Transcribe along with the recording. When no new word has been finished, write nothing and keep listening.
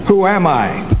Who am I?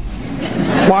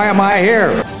 Why am I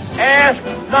here? Ask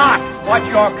not what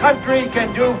your country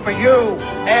can do for you.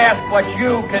 Ask what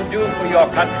you can do for your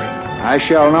country. I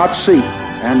shall not seek,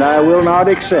 and I will not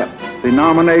accept the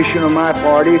nomination of my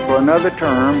party for another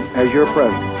term as your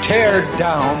president. Tear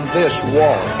down this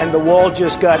wall. And the wall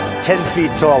just got 10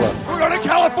 feet taller. We're going to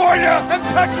California and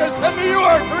Texas and New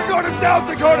York. And we're going to South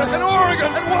Dakota and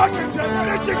Oregon and Washington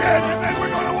and Michigan. And then we're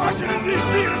going to Washington,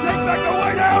 D.C. to take back the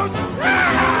White House.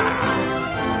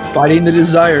 Fighting the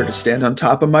desire to stand on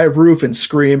top of my roof and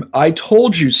scream, "I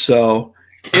told you so."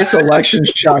 It's election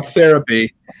shock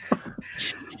therapy.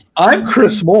 I'm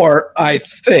Chris Moore, I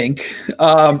think.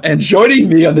 And joining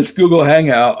me on this Google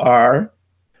Hangout are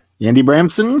Andy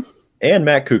Bramson and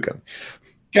Matt Kuka.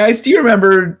 Guys, do you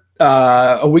remember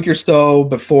a week or so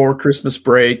before Christmas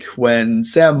break when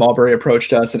Sam Mulberry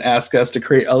approached us and asked us to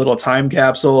create a little time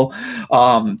capsule?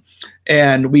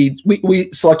 And we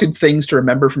selected things to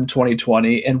remember from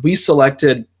 2020, and we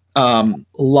selected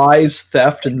lies,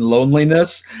 theft, and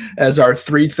loneliness as our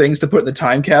 3 things to put in the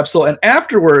time capsule. And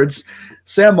afterwards,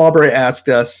 Sam Mulberry asked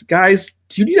us, "Guys,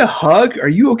 do you need a hug? Are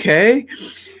you okay?"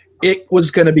 It was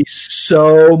going to be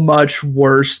so much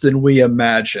worse than we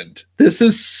imagined. This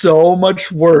is so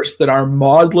much worse than our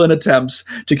maudlin attempts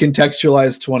to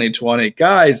contextualize 2020.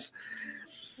 Guys,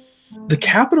 the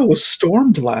Capitol was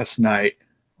stormed last night.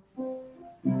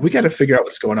 We got to figure out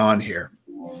what's going on here.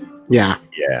 Yeah.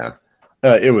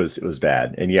 It was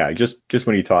bad. And yeah, just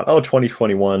when you thought,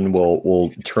 2021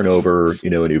 will turn over, a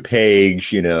new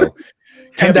page, and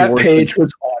that page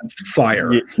was on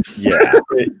fire. Yeah.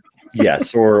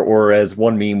 Yes. Or as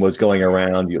one meme was going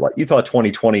around, you thought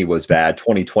 2020 was bad.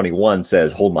 2021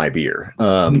 says, "Hold my beer."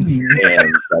 And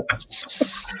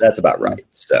that's about right.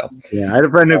 So yeah, I had a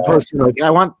friend who posted like,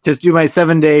 "I want to do my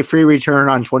 7-day free return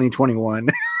on 2021."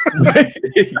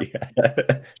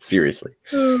 Yeah, seriously.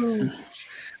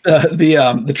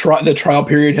 The trial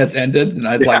period has ended, and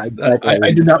I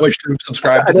do not wish to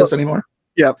subscribe to this anymore.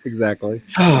 Yep, exactly.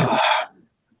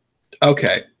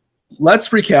 Okay, let's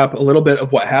recap a little bit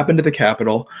of what happened at the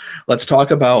Capitol. Let's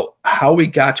talk about how we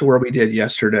got to where we did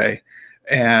yesterday,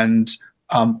 and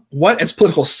what, as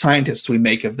political scientists, we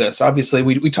make of this. Obviously,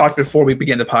 we talked before we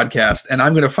began the podcast, and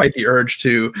I'm going to fight the urge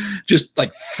to just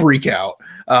like freak out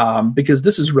because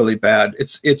this is really bad.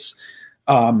 It's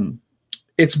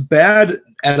bad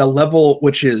at a level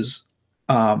which is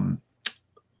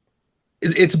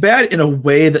it's bad in a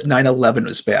way that 9/11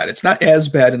 was bad. It's not as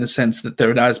bad in the sense that there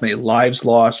are not as many lives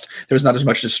lost. There was not as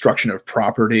much destruction of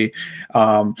property.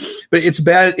 But it's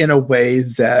bad in a way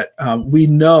that we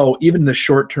know, even in the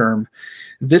short term,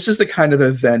 this is the kind of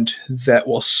event that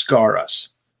will scar us.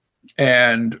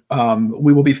 And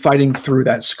we will be fighting through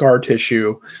that scar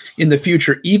tissue in the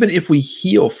future. Even if we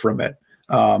heal from it,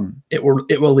 it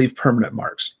will leave permanent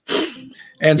marks.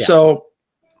 And so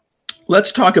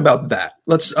let's talk about that.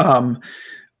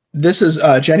 This is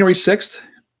January 6th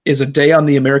is a day on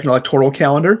the American electoral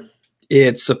calendar.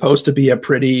 It's supposed to be a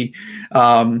pretty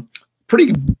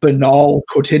banal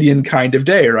quotidian kind of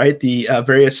day, right? The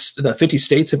 50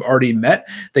 states have already met.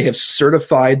 They have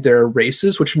certified their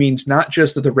races, which means not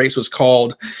just that the race was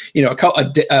called,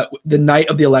 the night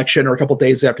of the election or a couple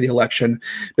days after the election,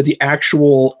 but the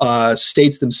actual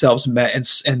states themselves met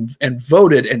and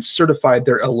voted and certified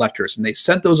their electors. And they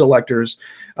sent those electors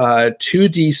to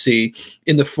DC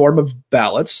in the form of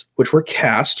ballots, which were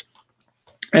cast.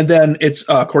 And then it's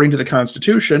according to the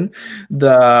Constitution,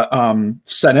 the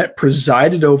Senate,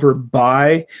 presided over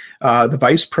by the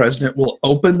Vice President, will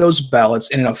open those ballots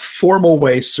and in a formal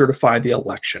way certify the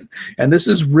election. And this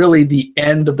is really the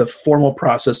end of the formal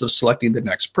process of selecting the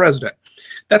next president.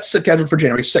 That's scheduled for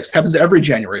January 6th. It happens every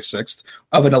January 6th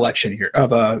of an election year,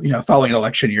 following an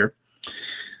election year.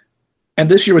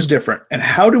 And this year was different. And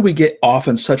how do we get off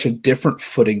on such a different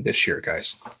footing this year,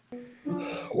 guys?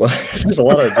 Well, there's a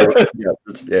lot of.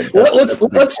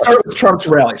 Let's start with Trump's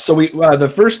rally. So the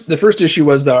first issue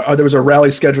was there was a rally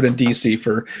scheduled in D.C.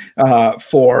 for the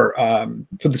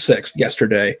 6th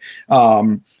yesterday,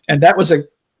 and that was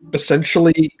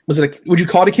essentially would you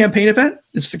call it a campaign event?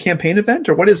 Is it a campaign event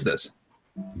or what is this?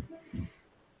 I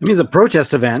mean, it's a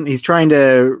protest event. He's trying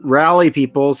to rally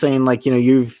people, saying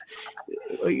you've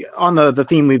on the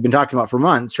theme we've been talking about for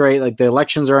months, right? Like the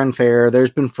elections are unfair.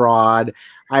 There's been fraud.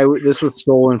 This was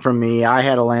stolen from me. I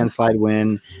had a landslide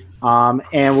win.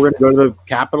 And we're going to go to the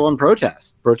Capitol and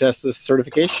protest this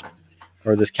certification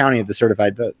or this counting of the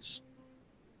certified votes.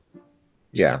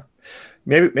 Yeah.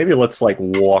 Maybe let's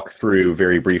walk through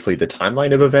very briefly the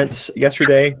timeline of events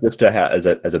yesterday, just to as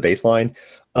a baseline.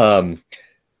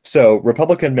 So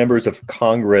Republican members of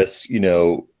Congress,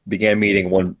 began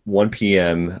meeting 1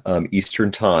 p.m.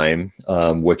 Eastern time,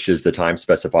 which is the time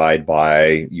specified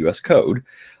by U.S. code.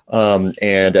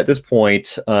 And at this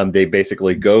point, they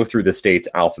basically go through the states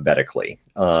alphabetically.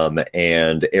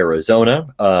 And Arizona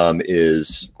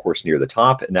is, of course, near the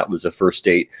top. And that was the first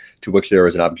state to which there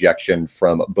was an objection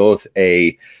from both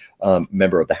a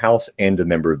member of the House and a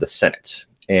member of the Senate.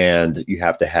 And you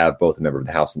have to have both a member of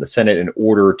the House and the Senate in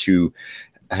order to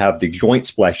have the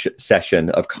joint session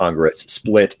of Congress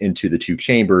split into the two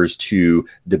chambers to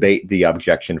debate the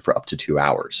objection for up to 2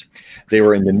 hours. They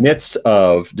were in the midst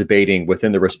of debating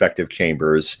within the respective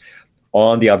chambers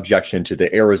on the objection to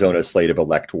the Arizona slate of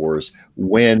electors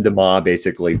when the mob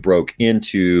basically broke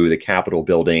into the Capitol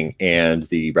building and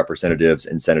the representatives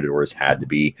and senators had to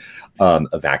be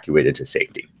evacuated to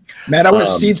safety. Matt, I want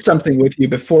to seed something with you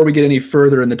before we get any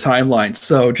further in the timeline.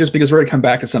 So just because we're going to come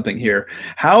back to something here,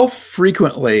 how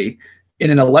frequently in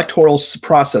an electoral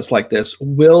process like this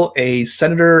will a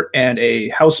senator and a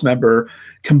House member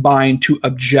combine to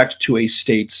object to a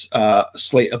state's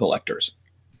slate of electors?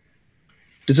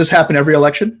 Does this happen every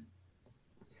election?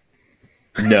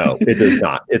 No, it does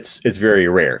not. It's very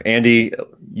rare. Andy,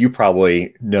 you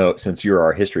probably know, since you're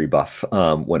our history buff,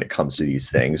 when it comes to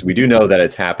these things. We do know that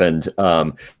it's happened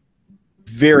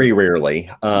very rarely.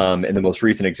 And the most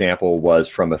recent example was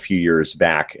from a few years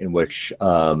back in which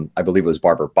I believe it was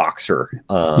Barbara Boxer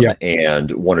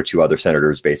and one or two other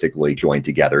senators basically joined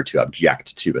together to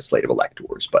object to a slate of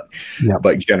electors. But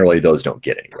generally those don't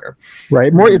get anywhere.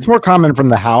 Right. It's more common from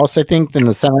the House, I think, than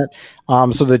the Senate.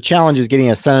 So the challenge is getting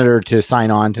a senator to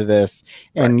sign on to this.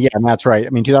 And and that's right. I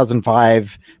mean,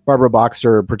 2005, Barbara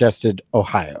Boxer protested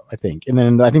Ohio, I think. And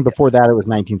then I think before that it was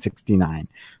 1969.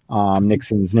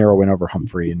 Nixon's narrow win over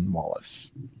Humphrey and Wallace.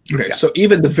 Okay, so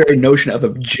even the very notion of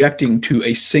objecting to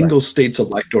a single state's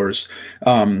electors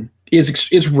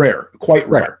is rare, quite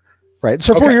rare. Right.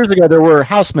 So 4 years ago, there were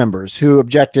House members who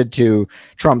objected to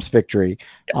Trump's victory.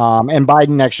 And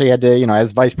Biden actually had to,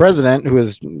 as vice president, who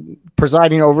was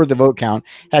presiding over the vote count,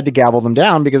 had to gavel them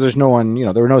down because there's no one,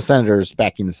 there were no senators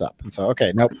backing this up. And so,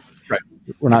 okay, nope. Right.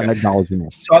 We're not acknowledging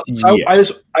this. So I'm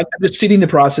just seeding the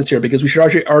process here because we should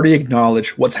already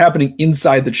acknowledge what's happening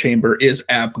inside the chamber is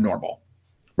abnormal.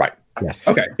 Right. Yes.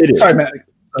 Okay. It is. Sorry, Matt.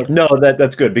 No,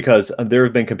 that's good because there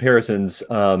have been comparisons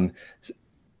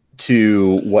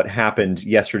to what happened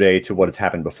yesterday to what has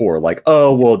happened before. Like,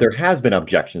 oh, well, there has been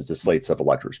objections to slates of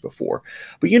electors before.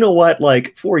 But you know what?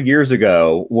 Like 4 years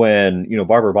ago when,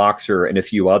 Barbara Boxer and a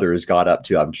few others got up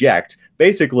to object,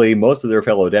 basically most of their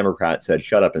fellow Democrats said,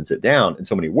 shut up and sit down in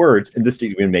so many words. And this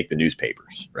didn't even make the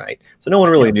newspapers, right? So no one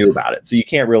really knew about it. So you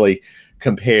can't really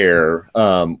compare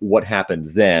what happened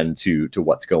then to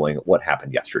what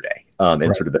happened yesterday.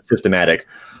 And sort of a systematic,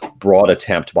 broad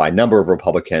attempt by a number of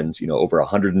Republicans, over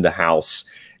 100 in the House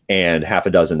and half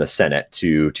a dozen in the Senate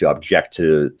to object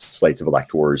to slates of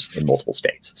electors in multiple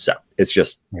states. So it's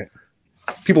just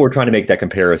people were trying to make that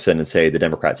comparison and say the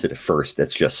Democrats did it first.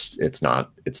 It's not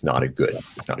a good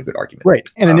argument. Right.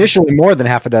 And initially more than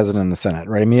half a dozen in the Senate,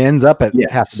 right? I mean, it ends up at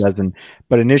half a dozen,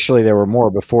 but initially there were more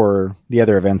before the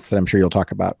other events that I'm sure you'll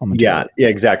talk about. Yeah,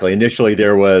 exactly. Initially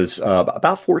there was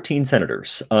about 14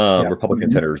 senators, Republican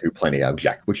senators who plenty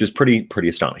object, which is pretty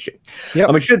astonishing. Yep.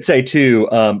 I should say too,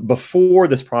 before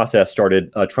this process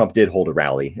started, Trump did hold a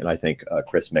rally. And I think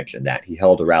Chris mentioned that he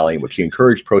held a rally in which he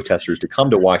encouraged protesters to come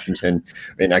to Washington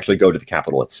and actually go to the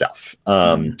Capitol itself.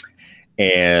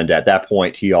 And at that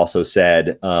point, he also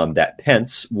said that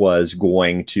Pence was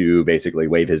going to basically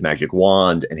wave his magic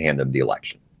wand and hand them the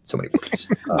election. So many words.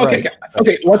 Okay.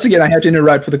 Once again, I have to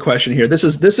interrupt with a question here. This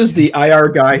is the IR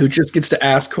guy who just gets to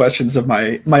ask questions of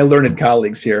my learned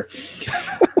colleagues here.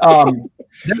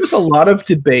 There was a lot of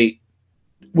debate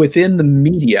within the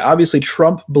media. Obviously,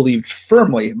 Trump believed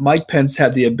firmly Mike Pence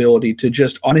had the ability to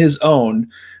just on his own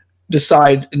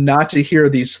decide not to hear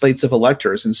these slates of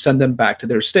electors and send them back to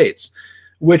their states,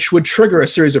 which would trigger a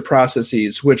series of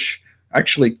processes which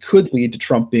actually could lead to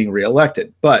Trump being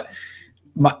reelected. But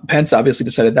Pence obviously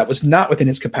decided that was not within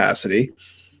his capacity.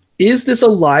 Is this a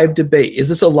live debate? Is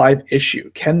this a live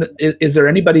issue? Is there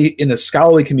anybody in the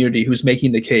scholarly community who's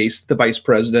making the case the vice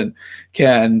president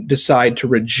can decide to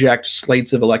reject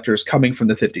slates of electors coming from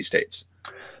the 50 states?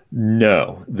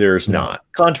 No, there's not.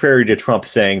 Contrary to Trump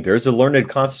saying there's a learned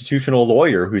constitutional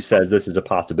lawyer who says this is a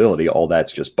possibility, all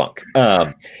that's just bunk.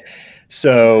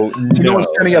 So no one's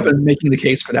standing up and making the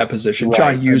case for that position. Right.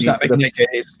 John Hughes not making that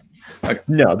case. Okay.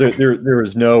 No, there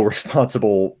is no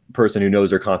responsible person who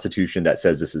knows their constitution that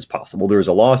says this is possible. There was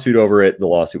a lawsuit over it. The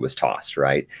lawsuit was tossed,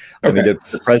 right? Okay. I mean,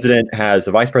 the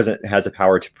vice president has the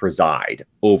power to preside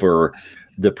over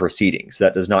the proceedings.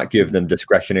 That does not give them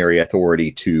discretionary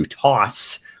authority to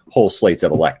toss whole slates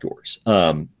of electors.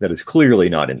 That is clearly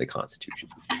not in the Constitution.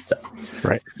 So,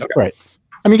 right.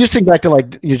 I mean, just think back to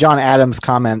like John Adams'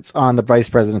 comments on the vice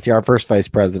presidency, our first vice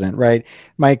president, right?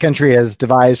 My country has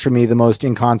devised for me the most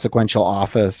inconsequential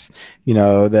office,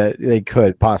 that they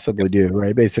could possibly do,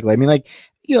 right? Basically, I mean, like,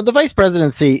 the vice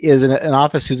presidency is an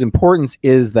office whose importance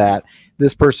is that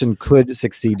this person could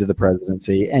succeed to the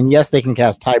presidency. And yes, they can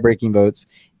cast tie-breaking votes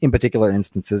in particular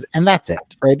instances. And that's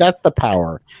it, right? That's the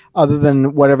power, other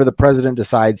than whatever the president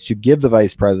decides to give the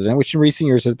vice president, which in recent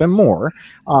years has been more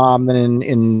than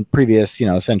in previous,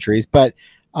 centuries. But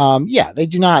they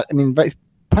do not. I mean,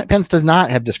 Pence does not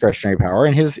have discretionary power,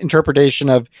 and his interpretation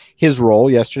of his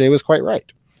role yesterday was quite right.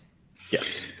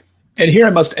 Yes. And here I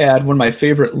must add one of my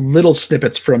favorite little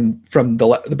snippets from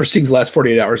the proceedings the last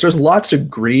 48 hours. There's lots to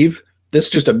grieve. This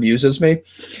just amuses me,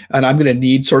 and I'm going to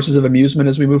need sources of amusement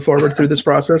as we move forward through this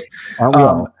process.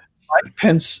 Mike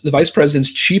Pence, the vice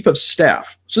president's chief of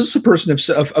staff, so this is a person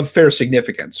of fair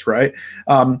significance, right,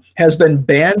 has been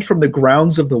banned from the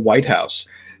grounds of the White House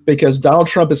because Donald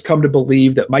Trump has come to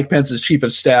believe that Mike Pence's chief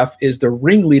of staff is the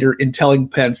ringleader in telling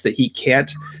Pence that he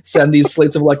can't send these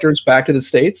slates of electors back to the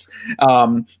states.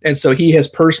 And so he has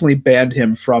personally banned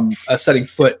him from setting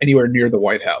foot anywhere near the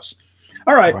White House.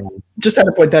 All right. Wow. Just had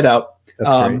to point that out.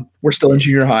 We're still in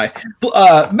junior high.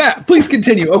 Matt, please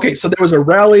continue. Okay, so there was a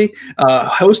rally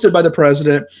hosted by the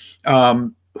president.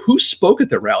 Who spoke at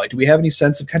the rally? Do we have any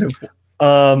sense of kind of...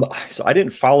 So I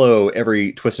didn't follow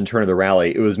every twist and turn of the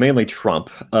rally. It was mainly Trump.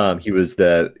 He was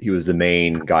the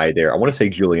main guy there. I want to say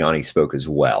Giuliani spoke as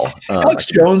well. Alex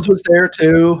Jones was there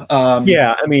too.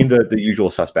 Yeah, I mean the usual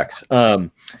suspects.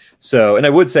 And I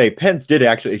would say Pence did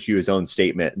actually issue his own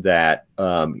statement that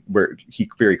where he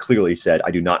very clearly said,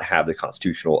 "I do not have the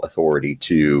constitutional authority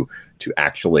to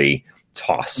actually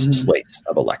toss slates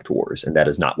of electors, and that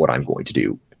is not what I'm going to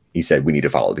do." He said we need to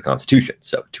follow the Constitution.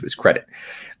 So to his credit.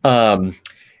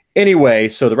 Anyway,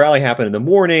 so the rally happened in the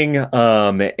morning,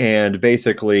 and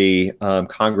basically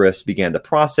Congress began the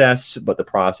process, but the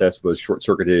process was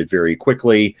short-circuited very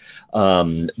quickly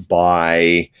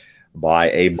by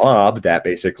a mob that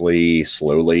basically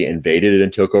slowly invaded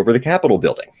and took over the Capitol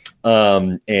building.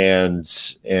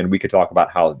 And we could talk about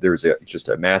how there's just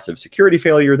a massive security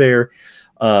failure there.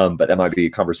 But that might be a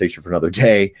conversation for another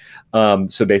day.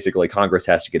 So basically, Congress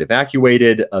has to get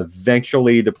evacuated.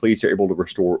 Eventually, the police are able to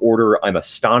restore order. I'm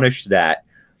astonished that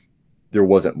there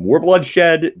wasn't more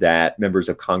bloodshed, that members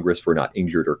of Congress were not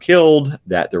injured or killed,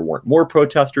 that there weren't more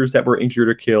protesters that were injured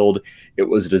or killed. It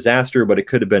was a disaster, but it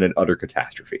could have been an utter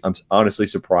catastrophe. I'm honestly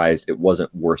surprised it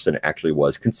wasn't worse than it actually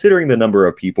was, considering the number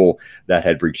of people that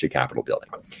had breached the Capitol building.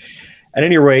 At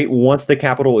any rate, once the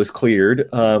Capitol is cleared,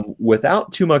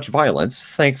 without too much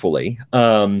violence, thankfully,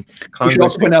 Congress... We should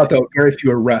also point out, though, very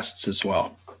few arrests as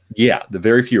well. Yeah, the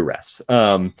very few arrests.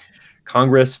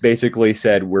 Congress basically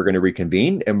said, we're going to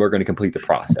reconvene and we're going to complete the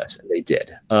process. And they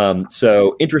did.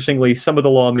 So interestingly, some of the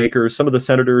lawmakers, some of the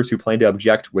senators who planned to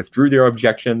object withdrew their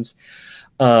objections.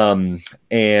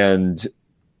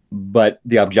 But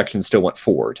the objections still went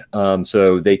forward.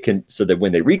 So that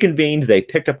when they reconvened, they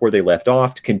picked up where they left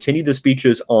off, continued the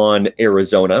speeches on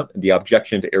Arizona, the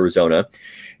objection to Arizona.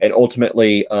 And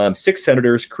ultimately, 6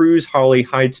 senators, Cruz, Hawley,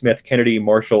 Hyde-Smith, Kennedy,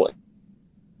 Marshall,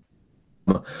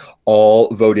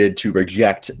 all voted to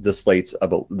reject the slate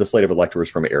of electors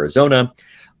from Arizona.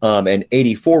 And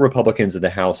 84 Republicans in the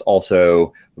House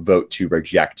also vote to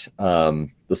reject the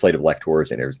slate of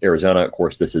electors in Arizona. Of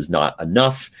course, this is not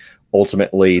enough.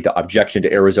 Ultimately, the objection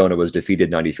to Arizona was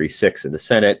defeated 93-6 in the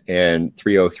Senate and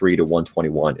 303 to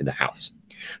 121 in the House.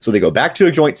 So they go back to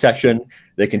a joint session.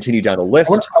 They continue down the list.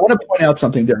 I want to point out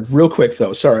something there real quick,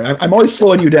 though. Sorry, I'm always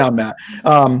slowing you down, Matt.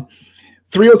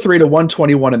 303 to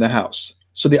 121 in the House.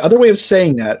 So the other way of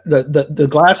saying that, the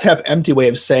glass half empty way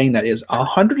of saying that is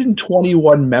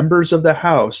 121 members of the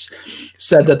House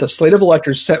said that the slate of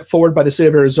electors set forward by the state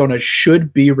of Arizona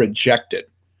should be rejected.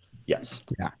 Yes.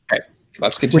 Yeah. Okay.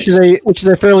 Let's continue. Which is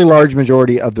a fairly large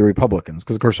majority of the Republicans,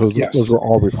 because of course those were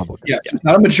all Republicans. Yes,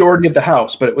 not a majority of the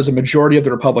House, but it was a majority of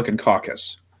the Republican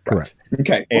caucus. Correct.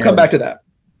 Okay, we'll come back to that.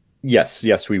 Yes,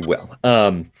 we will.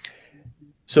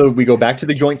 So we go back to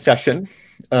the joint session,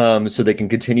 so they can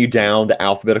continue down the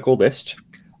alphabetical list.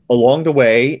 Along the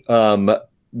way,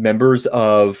 members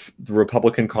of the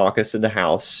Republican caucus in the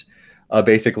House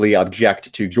basically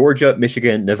object to Georgia,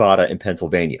 Michigan, Nevada, and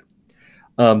Pennsylvania.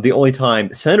 The only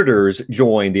time senators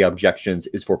join the objections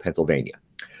is for Pennsylvania.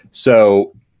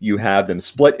 So you have them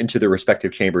split into their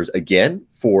respective chambers again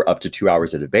for up to 2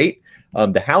 hours of debate.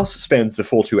 The House spends the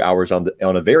full 2 hours on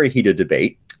a very heated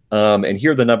debate. And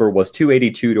here the number was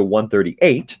 282 to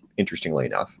 138, interestingly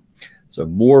enough. So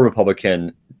more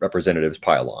Republican representatives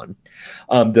pile on.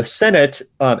 The Senate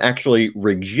actually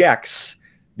rejects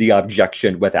the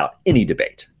objection without any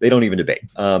debate. They don't even debate.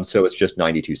 So it's just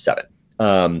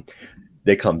 92-7.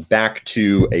 They come back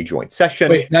to a joint session.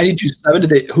 Wait,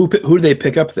 92-7? Who did they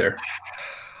pick up there?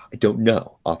 I don't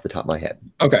know off the top of my head.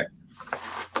 Okay.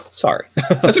 Sorry.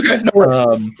 That's okay. No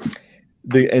worries.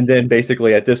 And then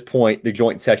basically at this point, the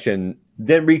joint session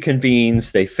then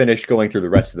reconvenes. They finish going through the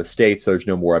rest of the states. So there's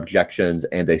no more objections.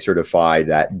 And they certify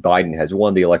that Biden has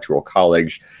won the Electoral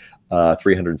College,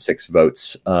 306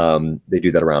 votes. They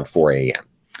do that around 4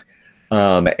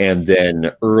 a.m. And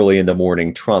then early in the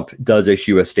morning, Trump does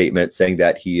issue a statement saying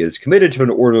that he is committed to an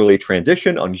orderly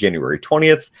transition on January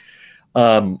 20th.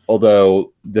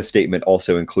 Although the statement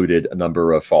also included a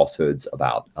number of falsehoods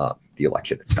about the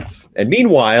election itself. And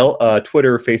meanwhile,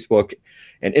 Twitter, Facebook,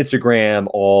 and Instagram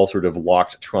all sort of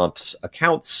locked Trump's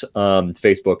accounts.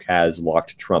 Facebook has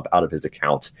locked Trump out of his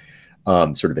account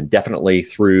sort of indefinitely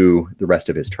through the rest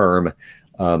of his term.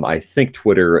 I think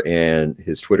Twitter and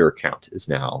his Twitter account is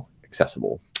now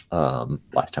accessible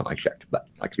last time I checked, but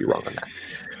I could be wrong on that.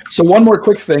 So one more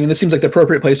quick thing, and this seems like the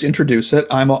appropriate place to introduce it.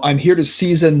 I'm here to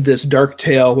season this dark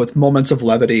tale with moments of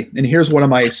levity. And here's one of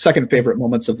my second favorite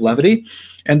moments of levity.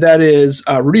 And that is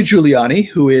Rudy Giuliani,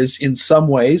 who is in some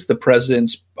ways the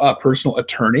president's personal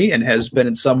attorney and has been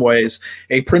in some ways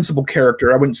a principal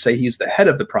character. I wouldn't say he's the head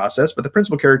of the process, but the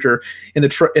principal character in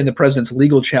the president's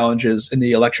legal challenges in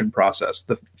the election process,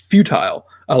 the futile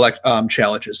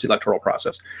challenges to the electoral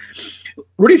process.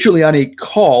 Rudy Giuliani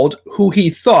called who he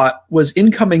thought was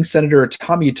incoming Senator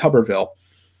Tommy Tuberville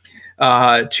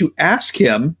to ask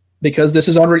him, because this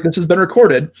has been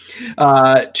recorded,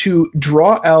 to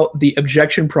draw out the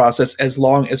objection process as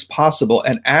long as possible,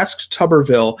 and asked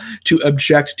Tuberville to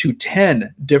object to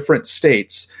 10 different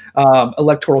states,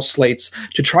 electoral slates,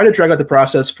 to try to drag out the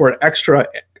process for an extra,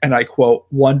 and I quote,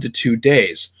 1 to 2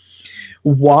 days.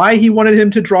 Why he wanted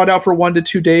him to draw it out for 1 to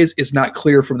 2 days is not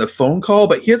clear from the phone call,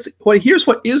 but here's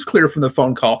what is clear from the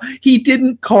phone call. He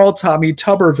didn't call Tommy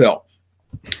Tuberville.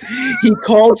 He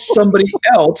called somebody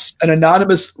else, an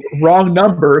anonymous wrong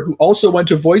number, who also went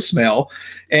to voicemail,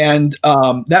 and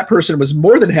that person was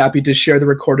more than happy to share the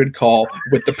recorded call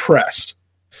with the press.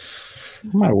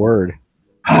 My word.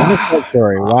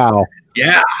 Story. Wow.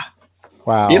 Yeah.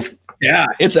 Wow.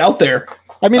 It's out there.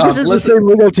 I mean, this is the same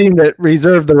legal team that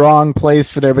reserved the wrong place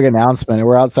for their big announcement. And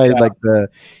we're outside like the,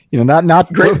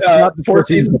 not great, not the Four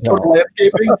Seasons total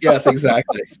landscaping. Yes,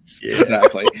 exactly.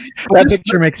 Exactly. That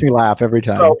picture makes me laugh every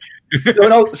time.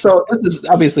 So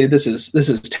this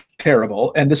is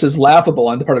terrible, and this is laughable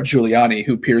on the part of Giuliani,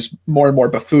 who appears more and more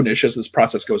buffoonish as this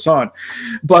process goes on.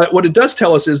 But what it does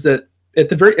tell us is that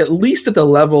at least at the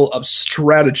level of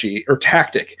strategy or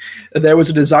tactic, there was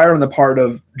a desire on the part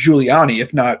of Giuliani,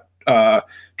 if not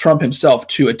Trump himself,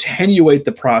 to attenuate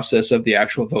the process of the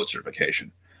actual vote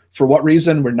certification. For what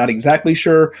reason, we're not exactly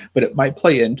sure, but it might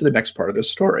play into the next part of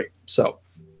this story. So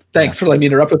thanks for letting me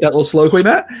interrupt with that little soliloquy,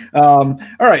 Matt. All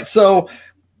right, so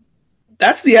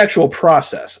that's the actual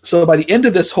process. So by the end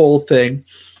of this whole thing,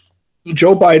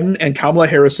 Joe Biden and Kamala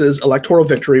Harris's electoral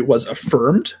victory was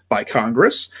affirmed by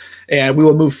Congress, and we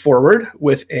will move forward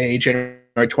with a January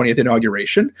 20th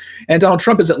inauguration. And Donald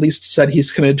Trump has at least said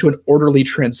he's committed to an orderly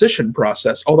transition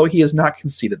process, although he has not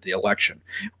conceded the election.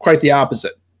 Quite the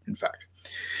opposite, in fact.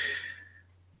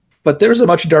 But there's a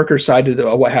much darker side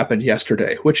to what happened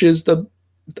yesterday, which is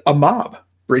a mob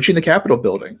breaching the Capitol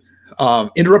building,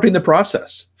 interrupting the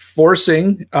process,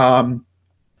 forcing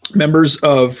members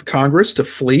of Congress to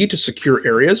flee to secure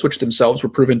areas, which themselves were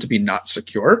proven to be not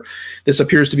secure. This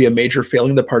appears to be a major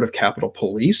failing on the part of Capitol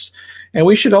Police. And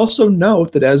we should also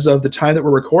note that as of the time that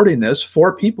we're recording this,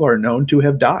 4 people are known to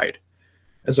have died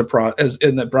as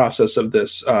in the process of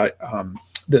this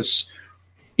this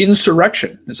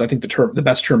insurrection, is I think the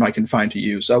best term I can find to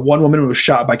use. One woman was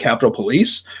shot by Capitol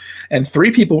Police, and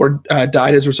 3 people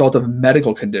died as a result of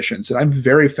medical conditions. And I'm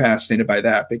very fascinated by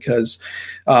that, because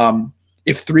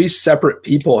if 3 separate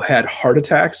people had heart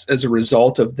attacks as a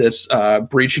result of this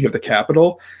breaching of the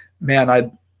Capitol,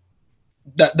 man,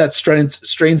 that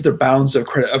strains their bounds of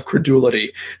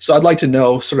credulity. So I'd like to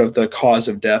know sort of the cause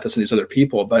of death of these other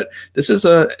people. But this is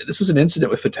an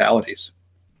incident with fatalities.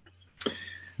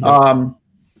 Yeah.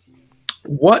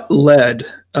 What led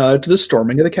to the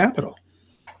storming of the Capitol?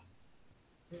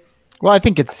 Well, I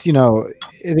think it's,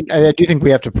 I do think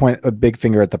we have to point a big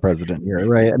finger at the president here,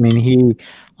 right? I mean, he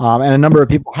and a number of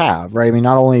people have, right? I mean,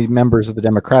 not only members of the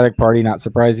Democratic Party, not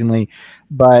surprisingly,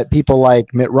 but people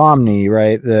like Mitt Romney,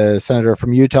 right? The senator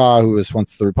from Utah, who was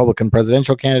once the Republican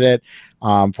presidential candidate,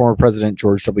 former President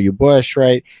George W. Bush,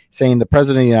 right? Saying the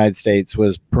president of the United States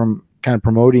was kind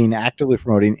of actively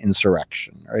promoting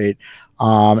insurrection, right?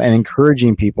 And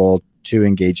encouraging people to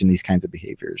engage in these kinds of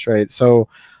behaviors, right? So,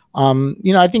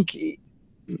 I think,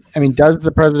 does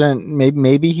the president,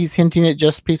 maybe he's hinting at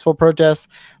just peaceful protests,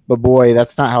 but boy,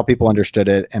 that's not how people understood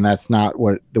it. And that's not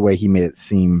the way he made it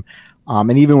seem.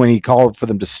 And even when he called for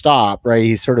them to stop, right,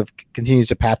 he sort of continues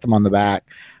to pat them on the back,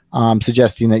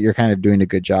 suggesting that you're kind of doing a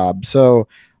good job. So,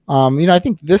 I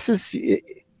think this is,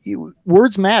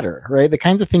 words matter, right? The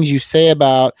kinds of things you say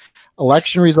about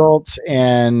election results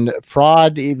and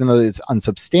fraud, even though it's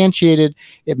unsubstantiated,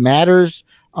 it matters.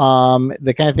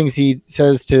 The kind of things he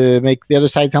says to make the other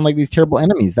side sound like these terrible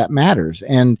enemies, that matters.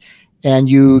 And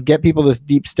you get people this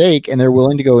deep stake, and they're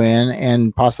willing to go in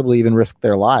and possibly even risk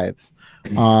their lives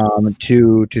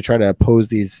to try to oppose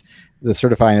the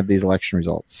certifying of these election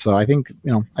results. So I think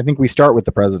we start with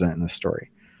the president in this story.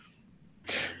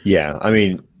 Yeah,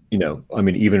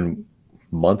 even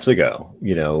months ago,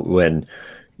 when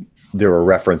there were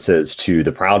references to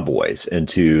the Proud Boys and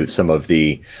to some of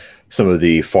the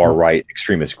far right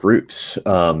extremist groups,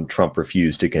 Trump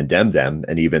refused to condemn them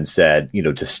and even said,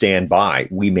 to stand by,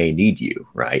 we may need you,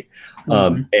 right?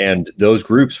 And those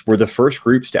groups were the first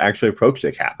groups to actually approach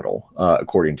the Capitol,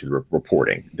 according to the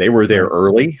reporting. They were there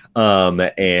early,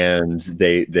 and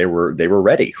they were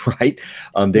ready, right?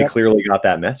 They clearly got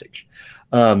that message.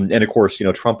 And of course,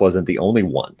 Trump wasn't the only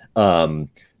one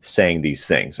saying these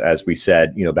things. As we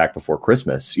said, back before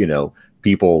Christmas,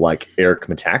 people like Eric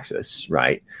Metaxas,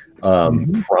 right?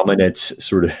 Prominent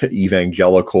sort of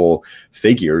evangelical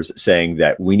figures saying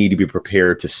that we need to be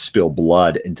prepared to spill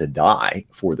blood and to die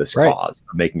for this cause,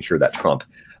 making sure that Trump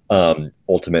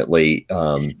ultimately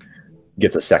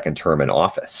gets a second term in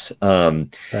office.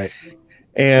 Right.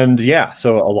 And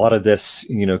so a lot of this,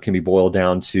 can be boiled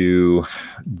down to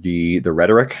the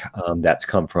rhetoric that's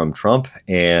come from Trump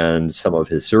and some of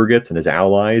his surrogates and his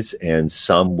allies, and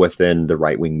some within the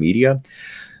right-wing media.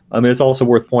 It's also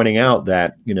worth pointing out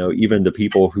that, even the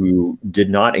people who did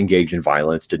not engage in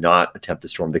violence, did not attempt to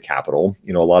storm the Capitol,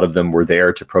 a lot of them were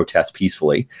there to protest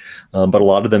peacefully. But a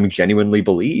lot of them genuinely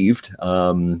believed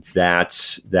that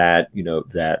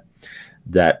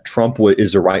Trump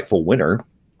is the rightful winner,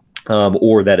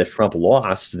 or that if Trump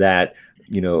lost, that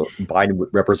Biden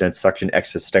represents such an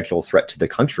existential threat to the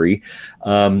country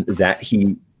that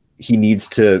he needs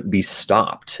to be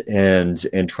stopped, and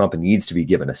Trump needs to be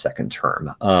given a second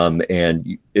term.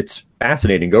 And it's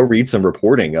fascinating. Go read some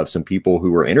reporting of some people who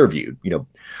were interviewed.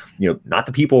 Not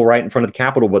the people right in front of the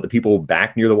Capitol, but the people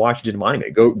back near the Washington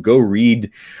Monument. Go read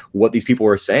what these people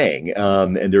are saying.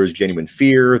 And there is genuine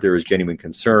fear. There is genuine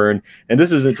concern. And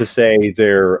this isn't to say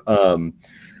they're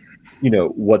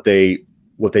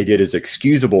what they did is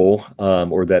excusable,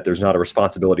 or that there's not a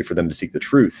responsibility for them to seek the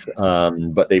truth.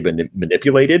 But they've been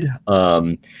manipulated.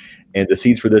 And the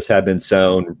seeds for this have been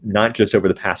sown not just over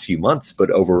the past few months, but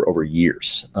over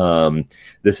years.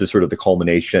 This is sort of the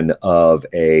culmination of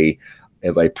a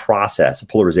process, a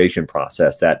polarization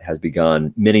process that has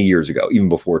begun many years ago, even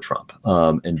before Trump.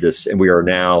 And we are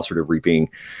now sort of reaping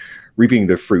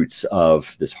the fruits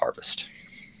of this harvest.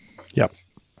 Yep.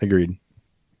 Agreed.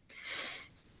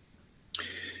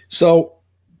 So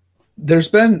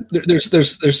there's a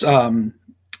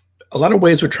lot of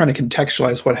ways we're trying to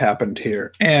contextualize what happened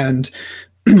here. And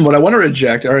what I want to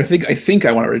reject, or I think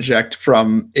I want to reject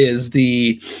from, is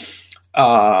the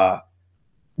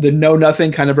know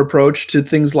nothing kind of approach to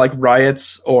things like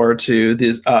riots or to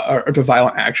these or to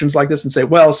violent actions like this, and say,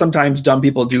 well, sometimes dumb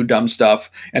people do dumb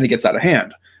stuff and it gets out of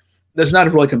hand. There's not a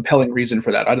really compelling reason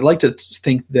for that. I'd like to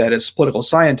think that as political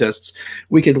scientists,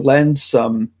 we could lend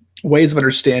some ways of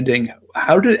understanding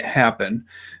how did it happen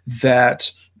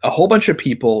that a whole bunch of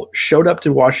people showed up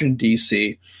to Washington,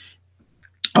 D.C.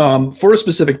 For a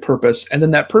specific purpose, and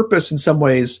then that purpose in some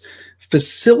ways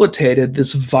facilitated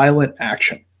this violent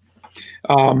action.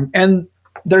 And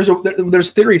there's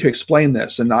theory to explain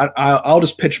this, and I'll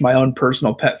just pitch my own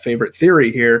personal pet favorite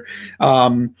theory here.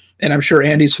 And I'm sure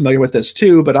Andy's familiar with this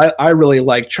too, but I really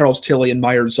like Charles Tilly and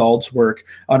Meyer Zald's work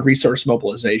on resource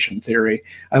mobilization theory.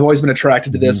 I've always been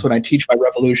attracted to this when I teach my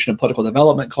revolution and political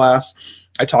development class.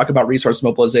 I talk about resource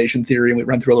mobilization theory, and we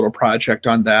run through a little project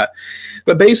on that.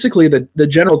 But basically, the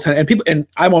general and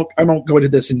I won't go into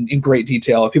this in great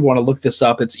detail. If people want to look this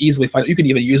up, it's easily found. You can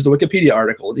even use the Wikipedia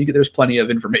article. There's plenty of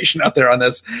information out there on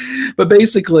this. But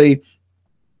basically,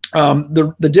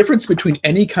 the difference between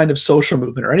any kind of social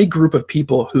movement or any group of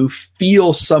people who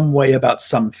feel some way about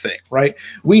something, right?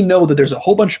 We know that there's a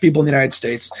whole bunch of people in the United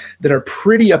States that are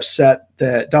pretty upset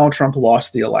that Donald Trump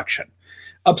lost the election.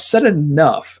 Upset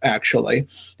enough, actually,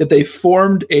 that they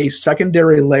formed a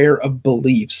secondary layer of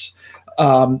beliefs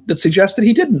that suggest that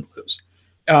he didn't lose.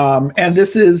 And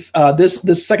this is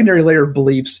this secondary layer of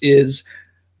beliefs is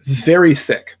very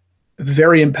thick,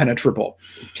 very impenetrable.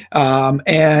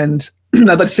 And I'd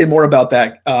like to say more about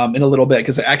that in a little bit,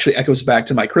 because it actually echoes back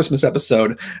to my Christmas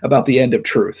episode about the end of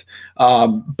truth.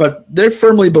 But they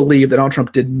firmly believe that Donald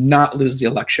Trump did not lose the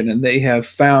election, and they have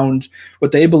found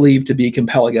what they believe to be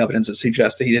compelling evidence that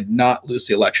suggests that he did not lose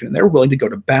the election, and they're willing to go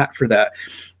to bat for that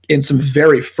in some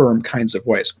very firm kinds of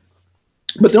ways.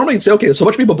 But they're only say, okay, so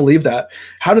much people believe that.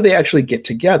 How do they actually get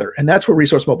together? And that's where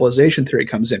resource mobilization theory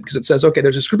comes in, because it says, okay,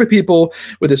 there's this group of people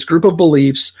with this group of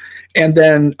beliefs, and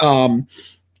then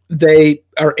they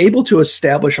are able to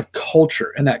establish a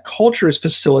culture, and that culture is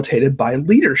facilitated by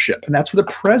leadership. And that's where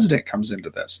the president comes into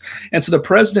this. And so the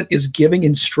president is giving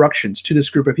instructions to this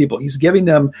group of people. He's giving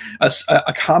them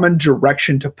a common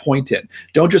direction to point in.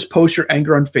 Don't just post your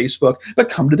anger on Facebook, but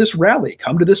come to this rally,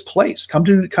 come to this place, come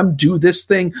do this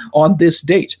thing on this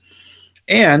date.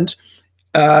 And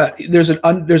there's an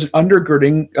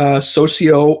undergirding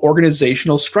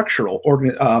socio-organizational structural.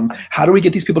 How do we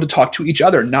get these people to talk to each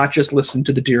other, not just listen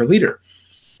to the dear leader,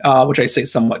 which I say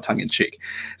somewhat tongue-in-cheek.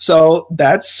 So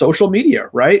that's social media,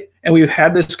 right? And we've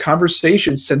had this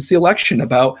conversation since the election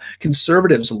about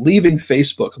conservatives leaving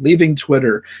Facebook, leaving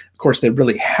Twitter. Of course, they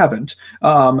really haven't,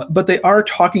 but they are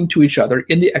talking to each other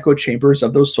in the echo chambers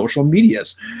of those social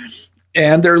medias.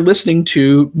 And they're listening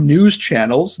to news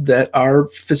channels that are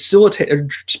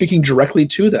speaking directly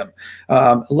to them.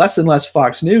 Less and less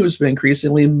Fox News, but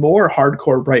increasingly more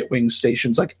hardcore right-wing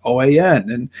stations like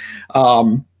OAN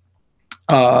and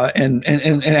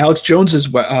Alex Jones's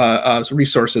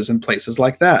resources and places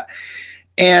like that.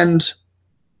 And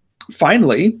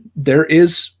finally, there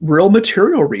is real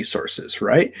material resources,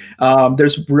 right?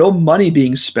 There's real money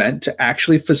being spent to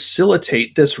actually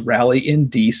facilitate this rally in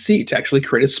DC, to actually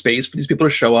create a space for these people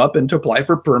to show up and to apply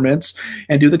for permits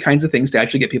and do the kinds of things to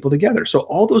actually get people together. So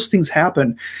all those things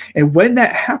happen. And when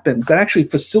that happens, that actually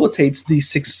facilitates the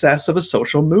success of a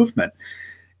social movement,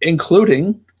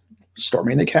 including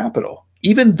storming the Capitol.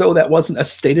 Even though that wasn't a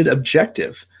stated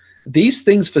objective, these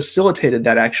things facilitated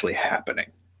that actually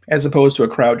happening, as opposed to a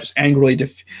crowd just angrily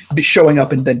showing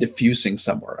up and then diffusing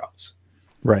somewhere else.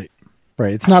 Right.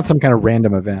 It's not some kind of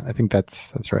random event. I think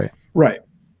that's right. Right.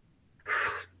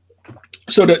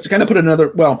 So to kind of put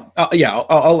another,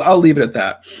 I'll leave it at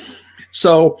that.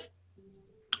 So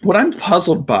what I'm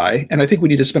puzzled by, and I think we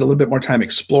need to spend a little bit more time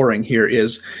exploring here,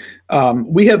 is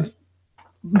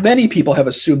many people have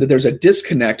assumed that there's a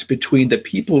disconnect between the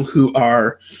people who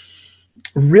are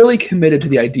really committed to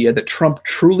the idea that Trump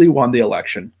truly won the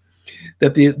election,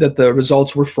 that the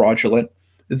results were fraudulent,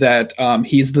 that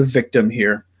he's the victim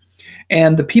here,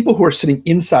 and the people who are sitting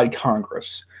inside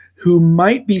Congress who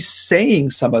might be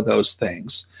saying some of those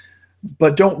things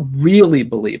but don't really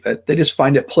believe it. They just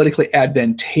find it politically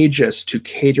advantageous to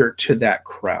cater to that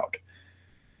crowd.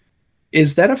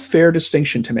 Is that a fair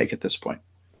distinction to make at this point?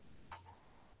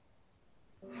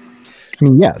 I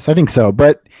mean, yes, I think so.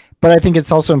 But I think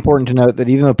it's also important to note that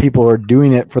even though people are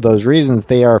doing it for those reasons,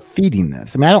 they are feeding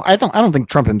this. I mean, I don't think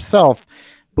Trump himself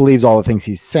believes all the things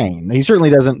he's saying. He certainly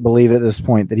doesn't believe at this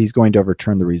point that he's going to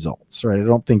overturn the results, right? I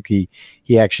don't think he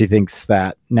actually thinks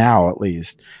that now, at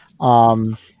least.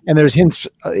 And there's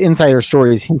insider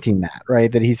stories hinting that,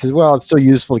 right? That he says, well, it's still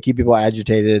useful to keep people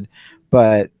agitated,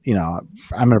 but I'm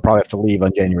going to probably have to leave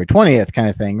on January 20th, kind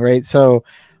of thing, right? So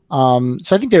I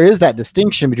think there is that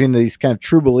distinction between these kind of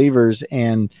true believers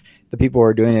and the people who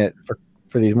are doing it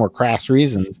for these more crass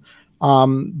reasons.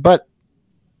 But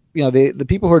the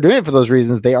people who are doing it for those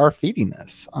reasons, they are feeding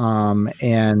this,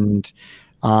 and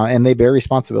they bear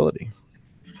responsibility.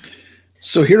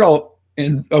 So here go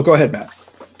ahead, Matt.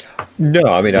 No,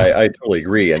 I mean, I totally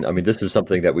agree. And I mean, this is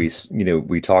something that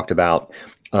we talked about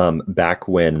back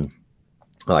when,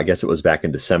 I guess it was back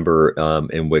in December,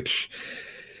 in which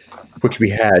we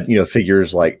had,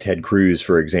 figures like Ted Cruz,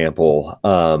 for example,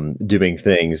 doing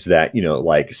things that,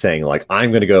 like saying like,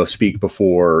 I'm going to go speak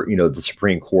before, the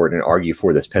Supreme Court and argue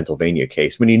for this Pennsylvania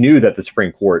case, when he knew that the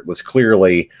Supreme Court was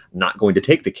clearly not going to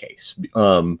take the case,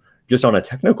 just on a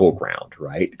technical ground,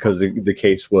 right? Because the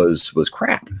case was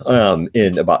crap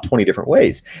in about 20 different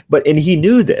ways. And he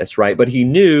knew this, right? But he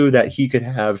knew that he could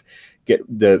get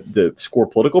the score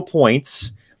political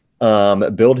points,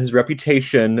 build his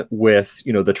reputation with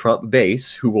the Trump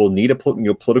base, who will need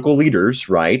political leaders,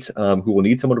 right? Who will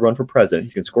need someone to run for president.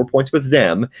 He can score points with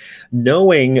them,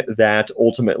 knowing that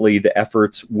ultimately the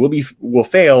efforts will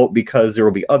fail because there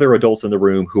will be other adults in the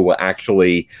room who will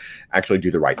actually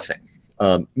do the right thing.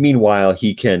 Meanwhile,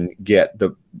 he can get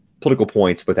the political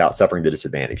points without suffering the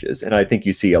disadvantages. And I think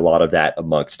you see a lot of that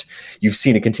you've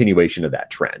seen a continuation of that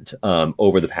trend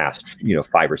over the past,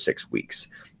 5 or 6 weeks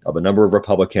of a number of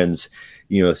Republicans,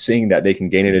 seeing that they can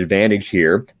gain an advantage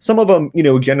here. Some of them,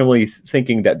 generally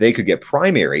thinking that they could get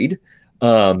primaried.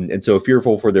 And so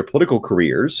fearful for their political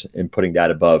careers and putting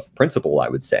that above principle, I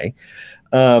would say.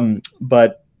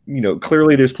 But,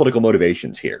 clearly there's political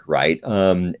motivations here, right?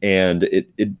 And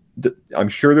I'm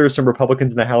sure there are some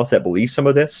Republicans in the House that believe some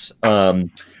of this.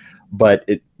 But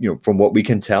from what we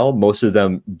can tell, most of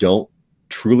them don't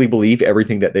truly believe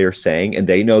everything that they are saying, and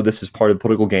they know this is part of the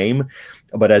political game.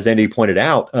 But as Andy pointed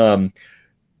out,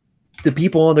 the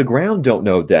people on the ground don't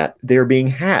know that they're being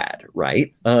had,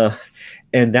 right?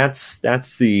 And that's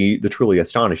the truly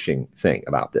astonishing thing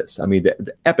about this. I mean,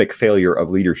 the epic failure of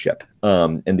leadership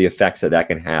and the effects that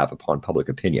can have upon public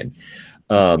opinion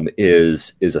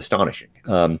is astonishing.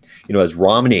 As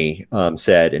Romney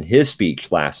said in his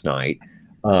speech last night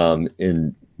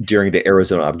during the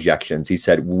Arizona objections, he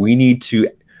said, we need to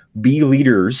be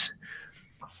leaders,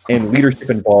 and leadership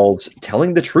involves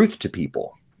telling the truth to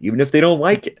people, even if they don't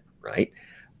like it, right?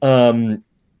 And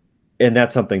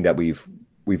that's something that we've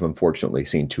unfortunately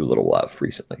seen too little of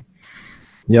recently.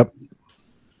 Yep.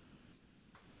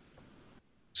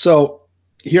 So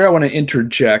here I want to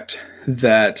interject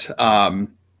that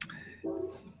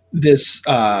this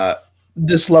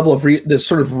level of this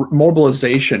sort of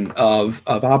mobilization of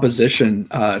opposition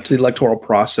to the electoral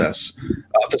process,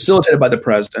 facilitated by the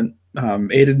president,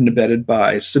 aided and abetted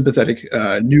by sympathetic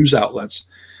news outlets,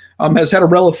 has had a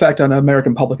real effect on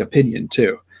American public opinion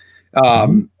too.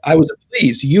 I was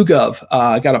pleased.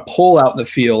 YouGov got a poll out in the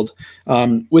field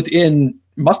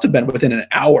must have been within an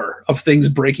hour of things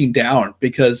breaking down,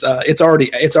 because it's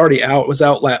already out. It was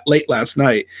out late last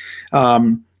night.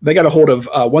 They got a hold of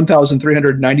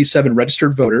 1,397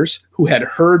 registered voters who had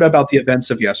heard about the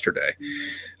events of yesterday.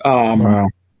 Wow.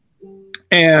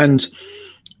 And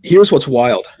here's what's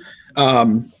wild.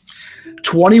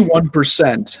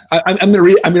 21%. I'm going to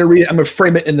read. I'm going to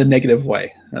frame it in the negative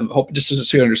way. I hope just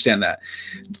so you understand that.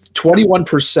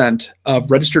 21% of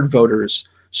registered voters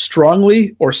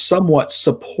strongly or somewhat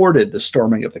supported the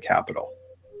storming of the Capitol.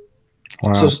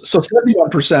 Wow. So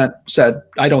 71% said,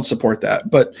 I don't support that,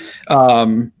 but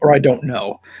or I don't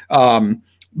know.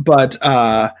 But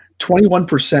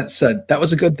 21% said that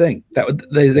was a good thing. That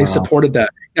they supported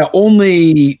that. Now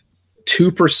only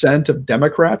 2% of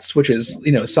Democrats, which is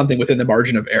something within the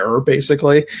margin of error,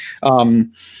 basically.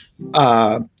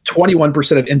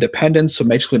 21% of independents, so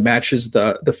basically matches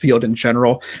the field in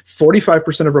general.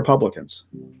 45% of Republicans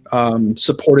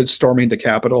supported storming the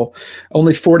Capitol.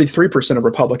 Only 43% of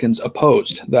Republicans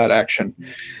opposed that action.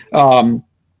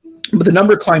 But the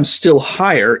number climbs still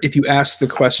higher if you ask the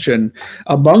question,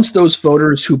 amongst those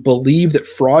voters who believe that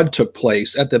fraud took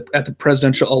place at the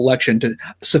presidential election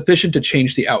sufficient to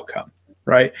change the outcome,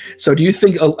 right? So do you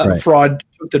think fraud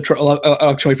took the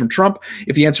election away from Trump?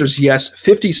 If the answer is yes,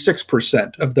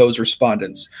 56% of those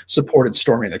respondents supported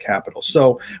storming the Capitol.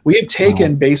 So we have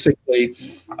taken basically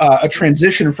a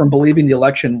transition from believing the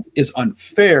election is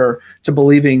unfair to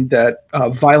believing that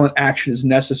violent action is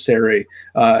necessary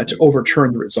to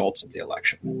overturn the results of the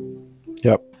election.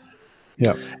 Yep.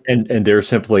 And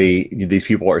these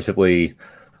people are simply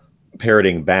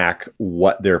parroting back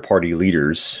what their party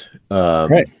leaders,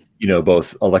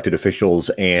 both elected officials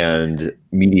and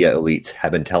media elites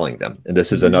have been telling them. And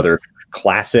this is another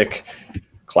classic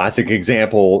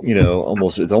example,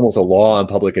 it's almost a law on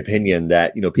public opinion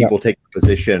that, people take the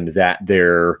position that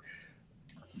the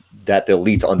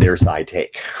elites on their side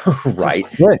take, right?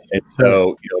 And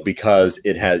so, because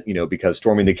because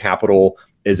storming the Capitol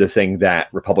is a thing that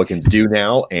Republicans do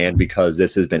now, and because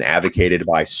this has been advocated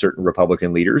by certain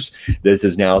Republican leaders, this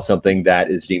is now something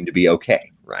that is deemed to be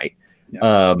okay, right?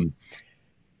 Yeah.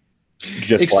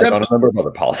 Like on a number of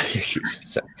other policy issues.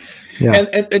 So,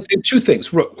 and two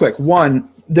things real quick. One,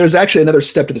 there's actually another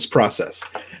step to this process,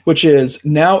 which is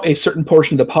now a certain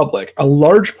portion of the public, a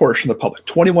large portion of the public,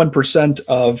 21%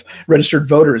 of registered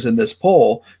voters in this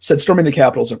poll said storming the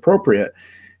Capitol is appropriate.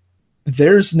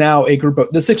 There's now a group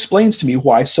of, this explains to me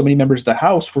why so many members of the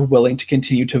House were willing to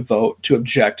continue to vote to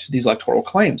object to these electoral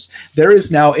claims. There is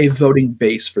now a voting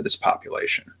base for this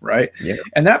population, right? Yeah.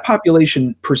 And that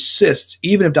population persists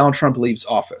even if Donald Trump leaves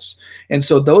office. And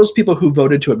so those people who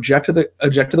voted to object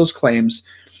to those claims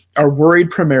are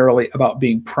worried primarily about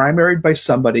being primaried by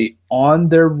somebody on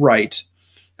their right,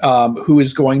 who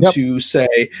is going to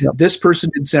say, this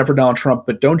person didn't stand up for Donald Trump,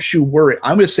 but don't you worry,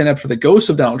 I'm going to stand up for the ghost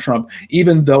of Donald Trump,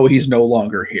 even though he's no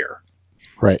longer here.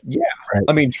 Right. Yeah. Right.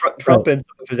 I mean, Trump and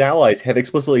some of his allies have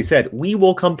explicitly said, we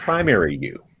will come primary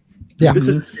you. Yeah. This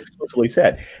is explicitly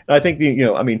said. And I think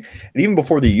and even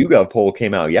before the YouGov poll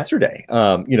came out yesterday,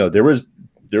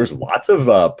 there's lots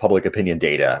of public opinion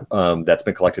data that's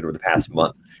been collected over the past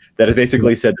month that has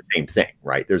basically said the same thing,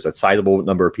 right? There's a sizable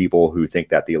number of people who think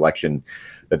that the election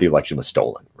was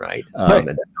stolen, right? And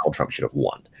that Donald Trump should have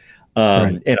won.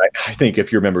 And I think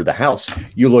if you're a member of the House,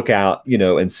 you look out,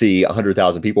 and see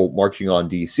 100,000 people marching on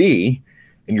DC,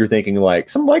 and you're thinking like,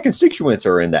 some of my constituents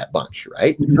are in that bunch,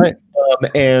 right? Right.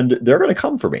 And they're going to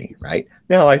come for me, right?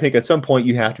 Now, I think at some point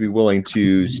you have to be willing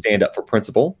to stand up for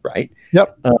principle, right?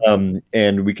 Yep.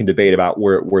 And we can debate about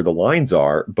where the lines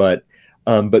are, but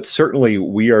certainly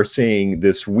we are seeing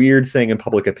this weird thing in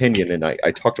public opinion. And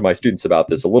I talked to my students about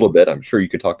this a little bit. I'm sure you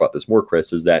could talk about this more,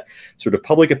 Chris, is that sort of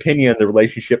public opinion, the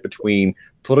relationship between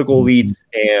political elites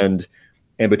and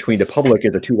between the public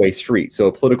is a two-way street.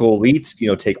 So political elites,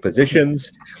 take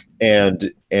positions,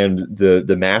 and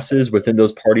the masses within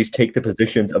those parties take the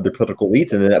positions of the political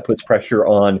elites, and then that puts pressure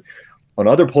on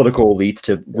other political elites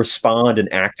to respond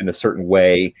and act in a certain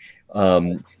way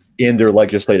in their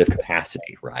legislative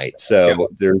capacity, right? So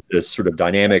there's this sort of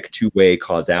dynamic two-way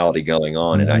causality going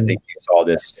on, and I think you saw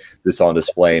this on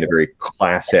display in a very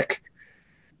classic,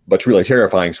 but really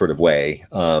terrifying sort of way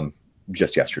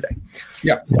just yesterday.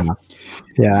 Yeah.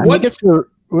 And it gets to,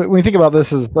 when we think about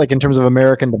this as like in terms of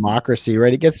American democracy,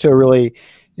 right? It gets to a really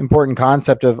important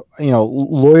concept of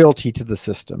loyalty to the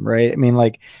system, right? I mean,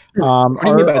 like,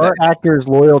 are actors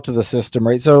loyal to the system,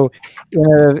 right? So, in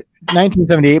a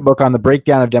 1978 book on the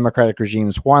breakdown of democratic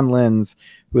regimes, Juan Linz,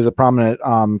 who is a prominent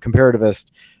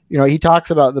comparativist, he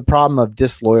talks about the problem of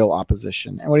disloyal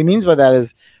opposition, and what he means by that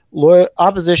is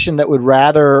opposition that would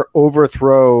rather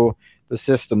overthrow the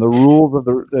system, the rules of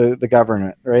the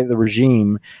government, right, the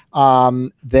regime,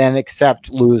 then accept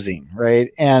losing,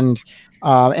 right? And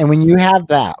when you have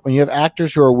that, when you have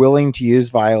actors who are willing to use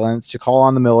violence, to call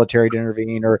on the military to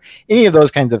intervene, or any of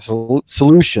those kinds of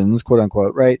solutions, quote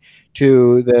unquote, right,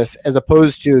 to this, as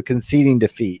opposed to conceding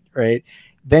defeat, right,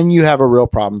 then you have a real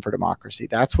problem for democracy.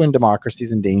 That's when democracy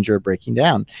is in danger of breaking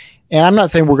down. And I'm not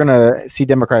saying we're going to see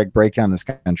democratic breakdown in this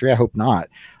country. I hope not.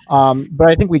 But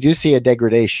I think we do see a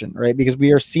degradation, right? Because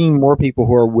we are seeing more people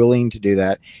who are willing to do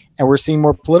that. And we're seeing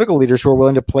more political leaders who are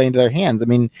willing to play into their hands. I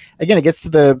mean, again, it gets to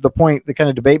the point, the kind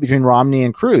of debate between Romney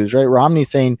and Cruz, right?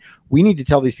 Romney's saying, we need to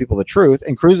tell these people the truth.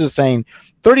 And Cruz is saying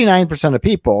 39% of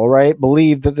people, right,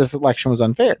 believe that this election was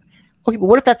unfair. Okay, but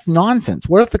what if that's nonsense?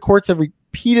 What if the courts have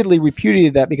repeatedly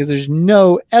repudiated that because there's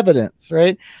no evidence,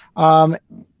 right?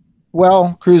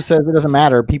 Well, Cruz says it doesn't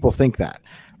matter. People think that,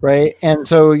 right? And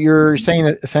so you're saying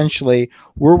essentially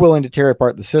we're willing to tear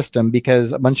apart the system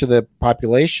because a bunch of the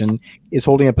population is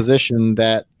holding a position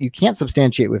that you can't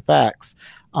substantiate with facts,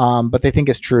 but they think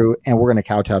it's true, and we're going to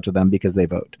kowtow to them because they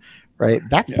vote, right?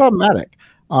 That's problematic,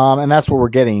 and that's what we're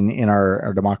getting in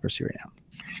our democracy right now.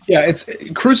 Yeah, it's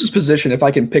Cruz's position. If I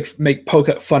can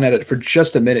poke fun at it for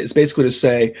just a minute, is basically to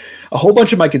say a whole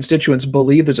bunch of my constituents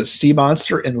believe there's a sea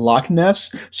monster in Loch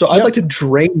Ness, so I'd like to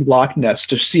drain Loch Ness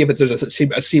to see if there's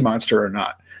a sea monster or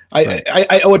not.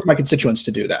 I owe it to my constituents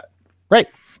to do that. Right.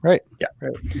 Yeah.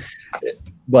 Right.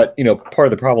 But part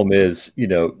of the problem is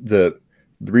the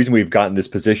reason we've gotten this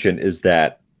position is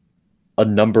that a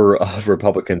number of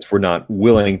Republicans were not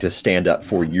willing to stand up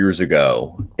 4 years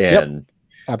ago and.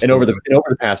 Absolutely. And over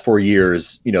the past 4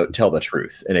 years, tell the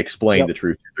truth and explain the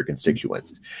truth to their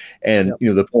constituents. And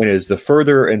the point is, the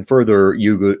further and further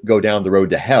you go down the road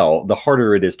to hell, the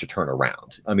harder it is to turn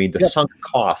around. I mean, the sunk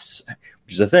costs,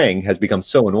 which is a thing, has become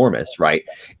so enormous, right?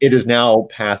 It is now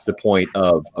past the point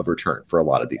of return for a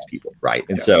lot of these people, right?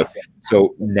 And so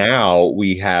now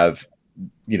we have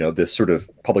this sort of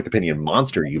public opinion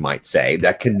monster, you might say,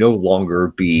 that can no longer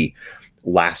be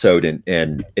lassoed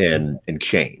and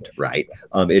chained, right?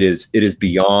 It is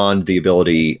beyond the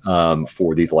ability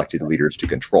for these elected leaders to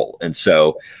control. And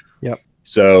so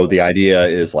the idea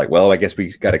is like, well, I guess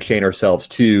we got to chain ourselves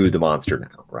to the monster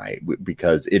now, right?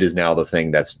 Because it is now the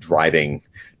thing that's driving,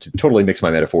 to totally mix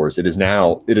my metaphors, it is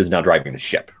now driving the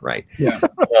ship, right? Yeah.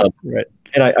 Right.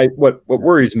 And what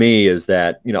worries me is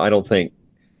that I don't think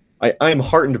I'm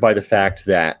heartened by the fact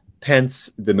that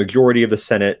Pence, the majority of the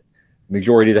Senate,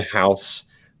 majority of the House,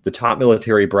 the top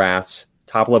military brass,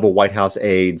 top level White House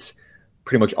aides,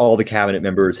 pretty much all the cabinet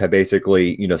members have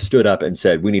basically, stood up and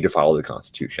said, we need to follow the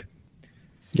Constitution.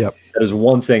 Yep. That is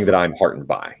one thing that I'm heartened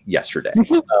by yesterday.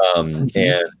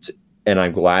 And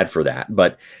I'm glad for that.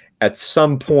 But at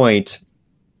some point,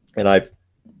 and I've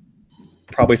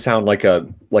probably sound like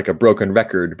a broken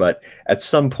record, but at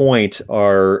some point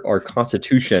our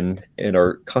Constitution and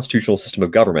our constitutional system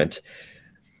of government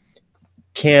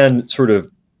can sort of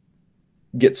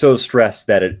get so stressed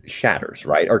that it shatters,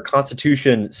 right? Our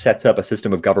Constitution sets up a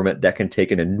system of government that can take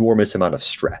an enormous amount of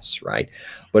stress, right?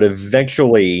 But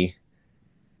eventually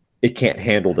it can't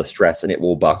handle the stress and it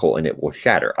will buckle and it will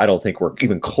shatter. I don't think we're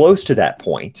even close to that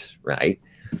point, right?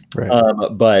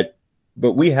 But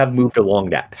we have moved along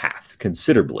that path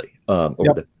considerably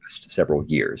over the past several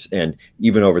years and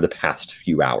even over the past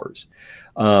few hours.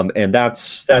 And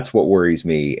that's what worries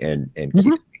me and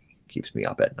keeps me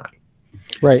up at night.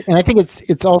 Right. And I think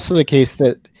it's also the case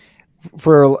that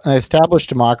for an established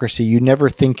democracy, you never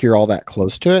think you're all that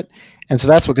close to it. And so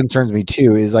that's what concerns me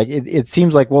too, is like, it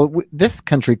seems like, well, this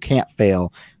country can't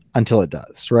fail until it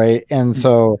does. Right. And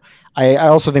so I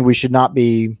also think we should not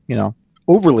be,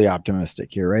 overly optimistic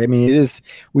here. Right. I mean,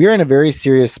 we are in a very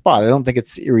serious spot. I don't think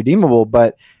it's irredeemable,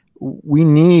 but we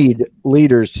need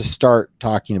leaders to start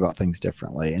talking about things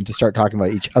differently and to start talking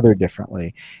about each other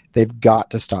differently. They've got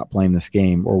to stop playing this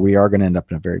game or we are going to end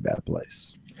up in a very bad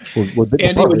place.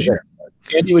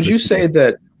 Andy, would you say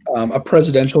that a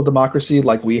presidential democracy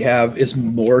like we have is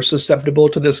more susceptible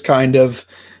to this kind of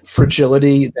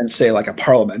fragility than, say, like a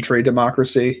parliamentary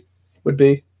democracy would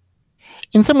be?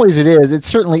 In some ways it is. It's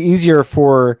certainly easier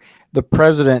for the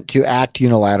president to act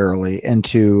unilaterally and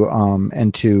to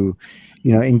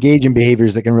engage in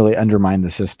behaviors that can really undermine the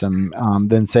system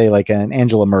than, say, like an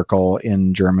Angela Merkel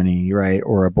in Germany, right,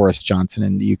 or a Boris Johnson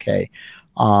in the UK.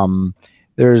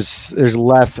 There's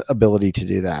less ability to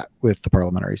do that with the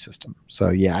parliamentary system. So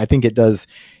yeah, I think it does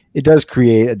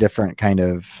create a different kind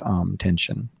of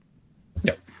tension.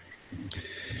 Yep.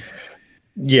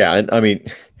 Yeah, and I mean,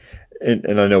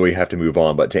 and I know we have to move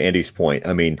on, but to Andy's point,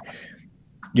 I mean,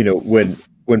 when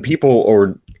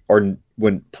people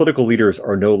when political leaders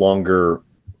are no longer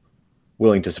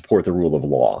willing to support the rule of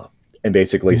law and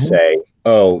basically say,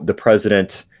 oh, the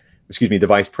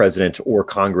vice president or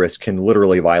Congress can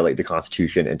literally violate the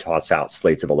Constitution and toss out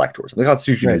slates of electors. The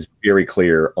Constitution is very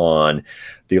clear on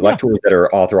the electors that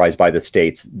are authorized by the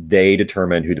states. They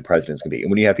determine who the president's going to be. And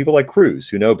when you have people like Cruz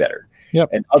who know better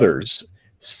and others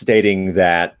stating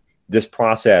that this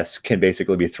process can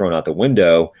basically be thrown out the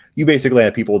window, you basically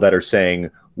have people that are saying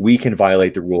we can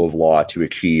violate the rule of law to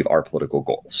achieve our political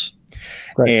goals.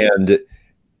 Right.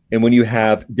 And when you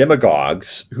have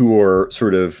demagogues who are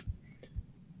sort of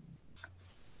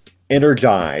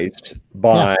energized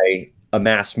by a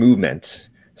mass movement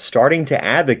starting to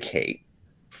advocate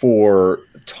for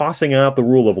tossing out the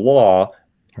rule of law,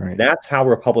 that's how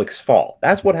republics fall.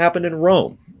 That's what happened in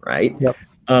Rome, right? Yep.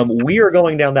 We are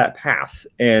going down that path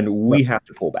and we have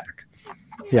to pull back.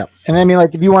 Yeah. And I mean,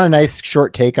 like, if you want a nice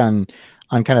short take on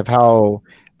kind of how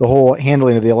the whole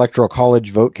handling of the electoral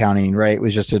college vote counting, right,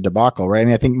 was just a debacle, right? I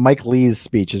mean, I think Mike Lee's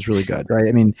speech is really good, right?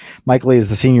 I mean, Mike Lee is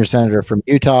the senior senator from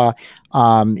Utah.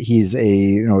 He's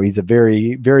a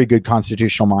very, very good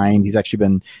constitutional mind. He's actually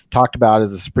been talked about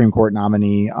as a Supreme Court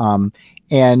nominee.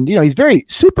 And, he's very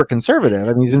super conservative.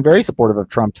 I mean, he's been very supportive of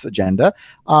Trump's agenda.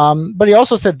 But he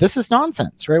also said, this is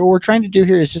nonsense, right? What we're trying to do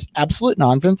here is just absolute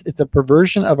nonsense. It's a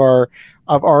perversion of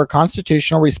our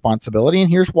constitutional responsibility.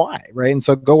 And here's why, right? And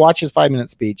so go watch his 5-minute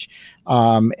speech.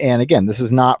 And again, this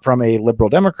is not from a liberal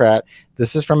Democrat.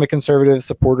 This is from a conservative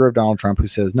supporter of Donald Trump who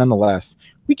says, nonetheless,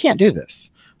 we can't do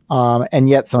this. And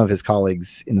yet some of his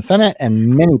colleagues in the Senate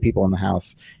and many people in the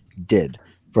House did,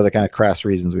 for the kind of crass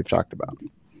reasons we've talked about.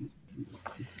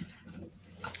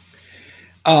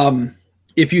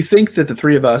 If you think that the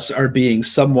three of us are being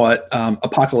somewhat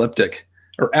apocalyptic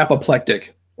or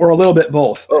apoplectic, or a little bit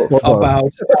both,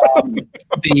 about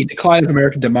the decline of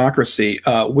American democracy,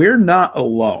 we're not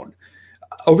alone.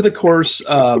 Over the course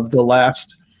of the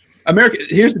last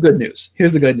here's the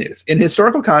good news. In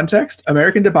historical context,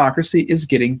 American democracy is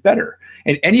getting better.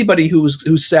 And anybody who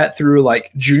sat through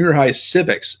like junior high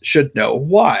civics should know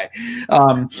why.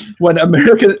 When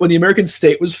the American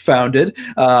state was founded,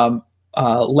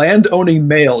 land-owning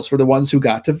males were the ones who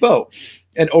got to vote.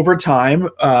 And over time,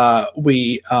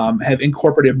 we have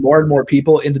incorporated more and more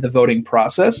people into the voting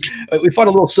process. We fought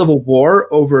a little civil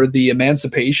war over the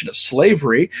emancipation of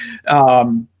slavery.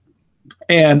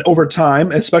 And over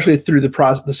time, especially through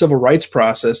the civil rights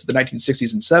process, the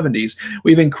 1960s and 70s,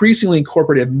 we've increasingly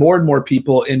incorporated more and more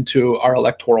people into our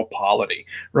electoral polity,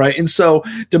 right? And so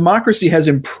democracy has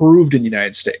improved in the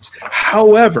United States.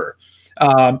 However,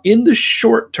 in the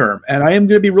short term, and I am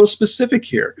going to be real specific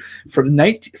here, from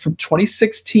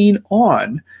 2016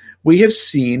 on, we have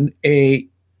seen a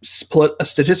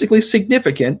statistically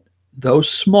significant, though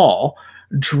small,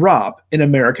 drop in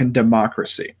American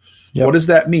democracy. Yep. What does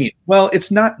that mean? Well,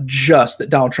 it's not just that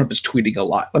Donald Trump is tweeting a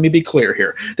lot. Let me be clear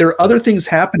here. There are other things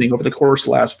happening over the course of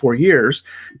the last 4 years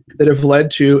that have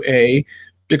led to a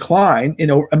decline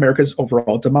in America's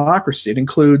overall democracy. It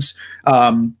includes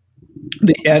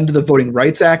the end of the Voting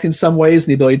Rights Act in some ways, and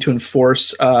the ability to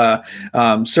enforce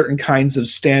certain kinds of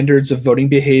standards of voting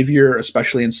behavior,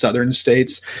 especially in southern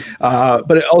states.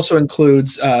 But it also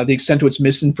includes the extent to which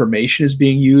misinformation is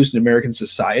being used in American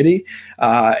society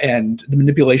and the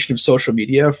manipulation of social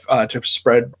media to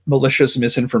spread malicious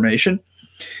misinformation.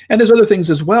 And there's other things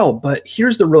as well, but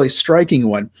here's the really striking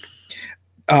one.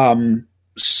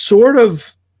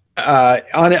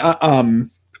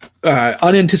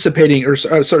 Unanticipating or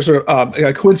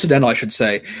coincidental, I should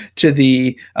say, to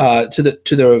the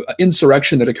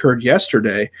insurrection that occurred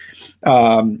yesterday.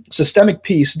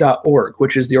 SystemicPeace.org,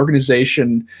 which is the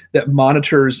organization that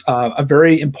monitors a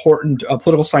very important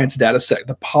political science data set,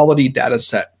 the Polity data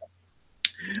set,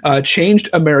 changed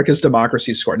America's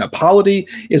democracy score. Now, Polity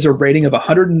is a rating of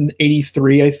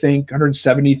 183, I think,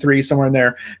 173, somewhere in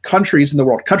there, countries in the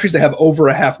world, countries that have over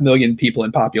 500,000 people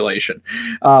in population.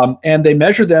 And they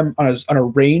measure them on a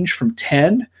range from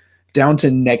 10 down to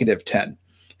 -10.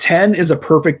 10 is a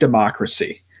perfect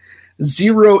democracy.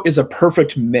 0 is a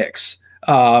perfect mix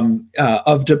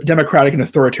of democratic and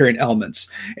authoritarian elements.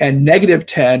 And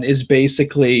 -10 is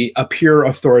basically a pure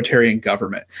authoritarian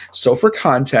government. So for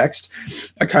context,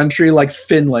 a country like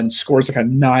Finland scores like a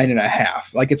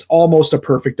 9.5. Like it's almost a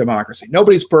perfect democracy.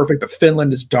 Nobody's perfect, but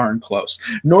Finland is darn close.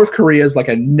 North Korea is like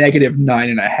a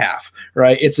 -9.5,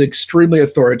 right? It's extremely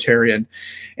authoritarian.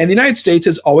 And the United States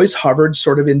has always hovered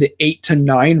sort of in the 8 to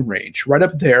 9 range, right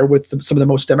up there with some of the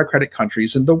most democratic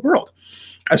countries in the world,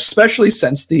 especially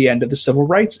since the end of the civil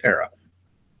rights era.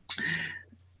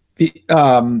 The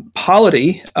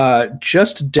Polity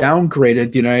just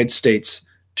downgraded the United States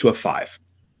to a 5.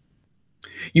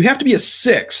 You have to be a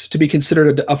 6 to be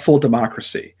considered a full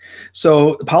democracy.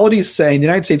 So Polity is saying the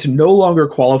United States no longer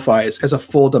qualifies as a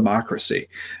full democracy.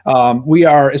 We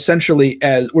are essentially,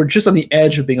 we're just on the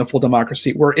edge of being a full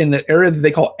democracy. We're in the area that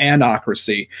they call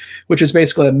anocracy, which is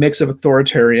basically a mix of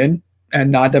authoritarian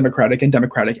and non-democratic and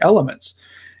democratic elements.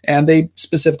 And they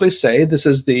specifically say this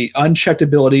is the unchecked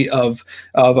ability of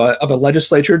a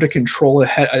legislature to control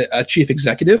a chief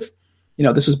executive. You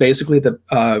know, this is basically the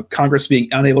Congress being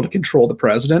unable to control the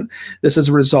president. This is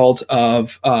a result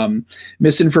of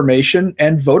misinformation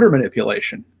and voter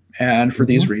manipulation. And for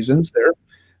these reasons,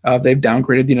 they've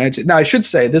downgraded the United States. Now, I should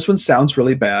say this one sounds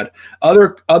really bad.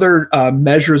 Other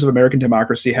measures of American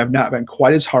democracy have not been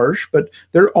quite as harsh, but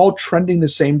they're all trending the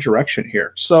same direction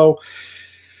here. So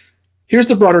here's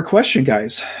the broader question,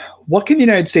 guys. What can the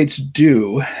United States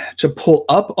do to pull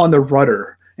up on the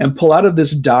rudder and pull out of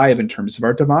this dive in terms of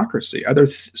our democracy? Are there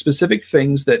specific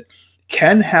things that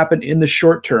can happen in the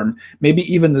short term, maybe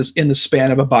even in the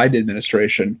span of a Biden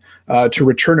administration, to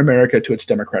return America to its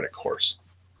democratic course?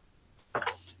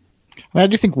 I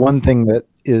do think one thing that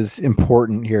is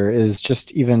important here is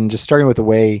just starting with the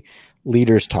way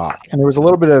leaders talk. And there was a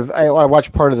little bit of, I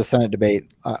watched part of the Senate debate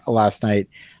last night,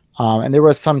 and there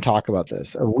was some talk about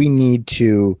this. We need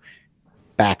to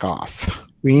back off.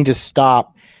 We need to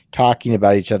stop talking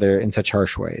about each other in such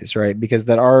harsh ways, right? Because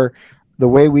the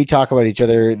way we talk about each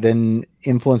other then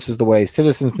influences the way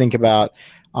citizens think about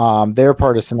their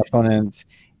partisan opponents.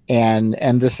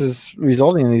 And this is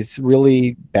resulting in these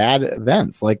really bad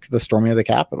events like the storming of the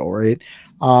Capitol, right?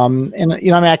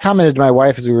 I commented to my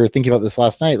wife as we were thinking about this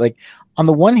last night, like, on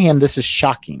the one hand, this is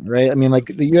shocking, right? I mean, like,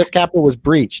 the U.S. Capitol was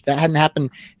breached. That hadn't happened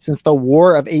since the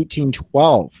War of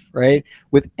 1812, right?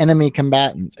 With enemy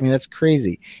combatants. I mean, that's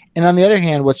crazy. And on the other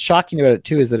hand, what's shocking about it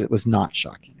too is that it was not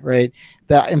shocking, right?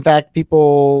 That in fact,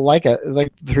 people like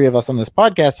the three of us on this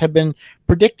podcast have been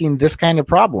predicting this kind of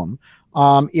problem.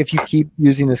 If you keep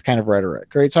using this kind of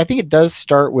rhetoric, right? So I think it does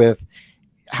start with,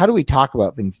 how do we talk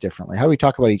about things differently? How do we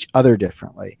talk about each other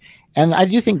differently? And I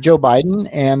do think Joe Biden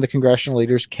and the congressional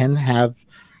leaders can have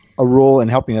a role in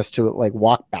helping us to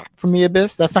walk back from the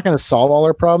abyss. That's not going to solve all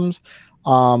our problems,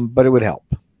 but it would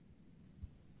help.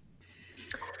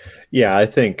 Yeah, I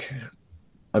think,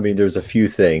 there's a few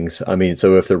things.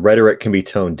 So if the rhetoric can be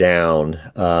toned down,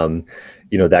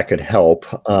 that could help.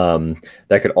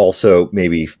 That could also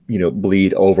maybe,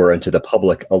 bleed over into the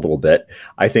public a little bit.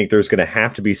 I think there's going to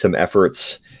have to be some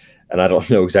efforts, and I don't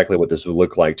know exactly what this would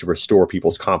look like, to restore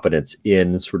people's confidence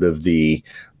in sort of the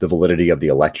validity of the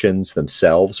elections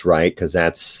themselves, right? Because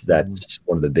that's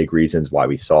one of the big reasons why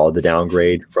we saw the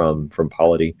downgrade from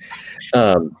Polity.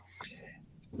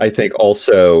 I think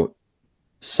also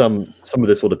some of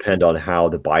this will depend on how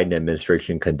the Biden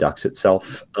administration conducts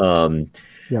itself.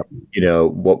 Yep.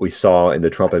 What we saw in the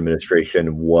Trump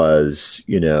administration was,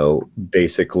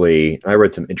 basically, I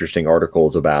read some interesting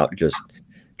articles about just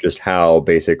just how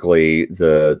basically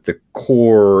the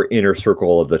core inner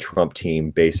circle of the Trump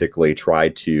team basically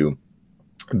tried to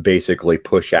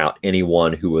push out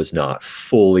anyone who was not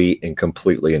fully and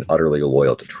completely and utterly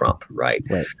loyal to Trump, right?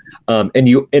 And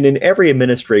in every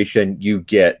administration you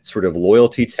get sort of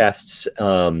loyalty tests,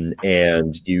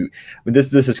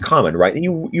 this is common, right? And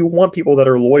you want people that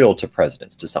are loyal to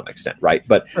presidents to some extent, right?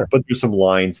 But there's some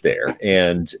lines there,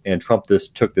 and Trump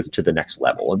took this to the next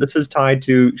level, and this is tied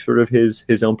to sort of his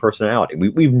own personality.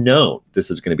 We've known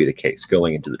this is going to be the case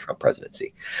going into the Trump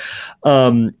presidency,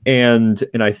 and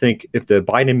I think if the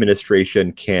Biden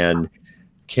administration can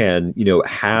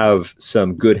have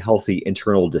some good, healthy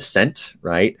internal dissent,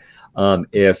 right?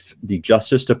 If the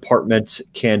Justice Department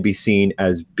can be seen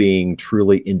as being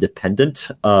truly independent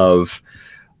of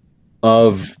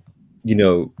the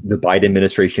Biden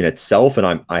administration itself,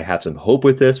 and I have some hope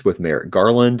with this, with Merrick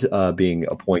Garland being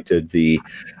appointed the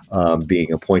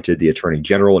Attorney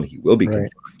General, and he will be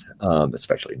confirmed.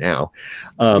 Especially now.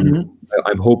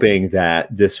 I'm hoping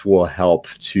that this will help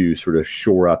to sort of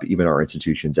shore up even our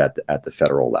institutions at the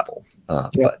federal level.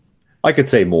 But I could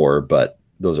say more, but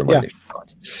those are my initial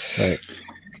thoughts. Right.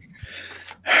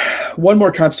 One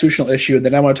more constitutional issue, and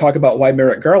then I want to talk about why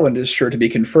Merrick Garland is sure to be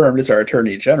confirmed as our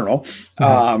Attorney General.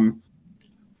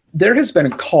 There has been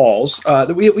calls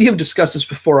that we have discussed this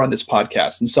before on this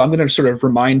podcast, and so I'm going to sort of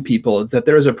remind people that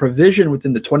there is a provision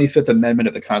within the 25th Amendment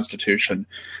of the Constitution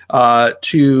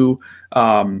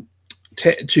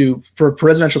for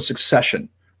presidential succession,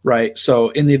 right?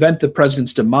 So in the event the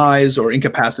president's demise or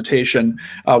incapacitation,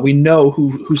 we know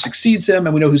who succeeds him,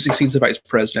 and we know who succeeds the vice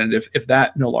president if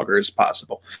that no longer is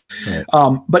possible. Right.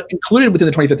 But included within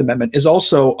the 25th Amendment is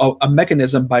also a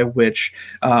mechanism by which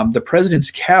the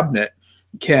president's cabinet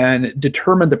can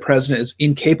determine the president is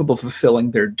incapable of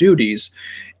fulfilling their duties.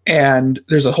 And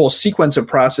there's a whole sequence of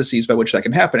processes by which that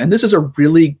can happen. And this is a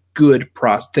really good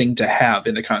thing to have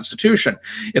in the Constitution.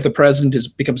 If the president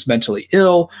becomes mentally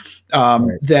ill,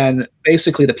 then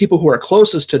basically the people who are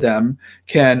closest to them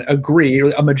can agree.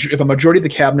 If a majority of the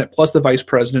cabinet plus the vice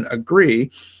president agree,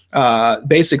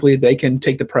 basically they can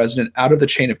take the president out of the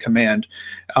chain of command.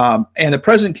 And the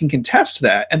president can contest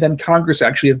that. And then Congress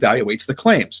actually evaluates the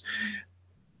claims.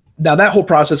 Now, that whole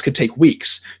process could take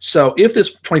weeks. So if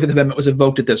this 25th Amendment was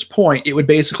invoked at this point, it would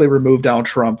basically remove Donald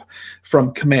Trump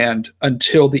from command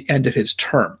until the end of his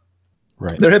term.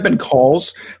 Right. There have been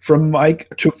calls from Mike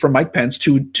Pence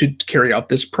to carry out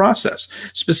this process.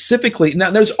 Specifically,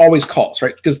 now there's always calls,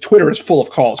 right? Because Twitter is full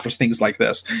of calls for things like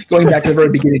this, going back to the very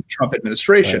beginning of the Trump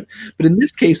administration. Right. But in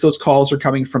this case, those calls are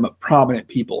coming from prominent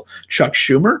people. Chuck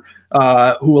Schumer,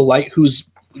 who's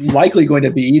likely going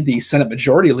to be the Senate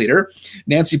Majority Leader,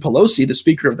 Nancy Pelosi, the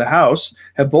Speaker of the House,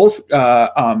 have both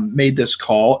made this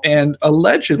call. And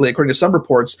allegedly, according to some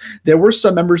reports, there were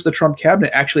some members of the Trump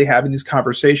cabinet actually having these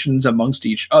conversations amongst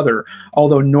each other,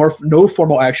 although no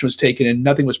formal action was taken and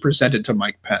nothing was presented to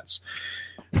Mike Pence.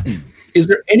 Is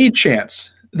there any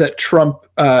chance that Trump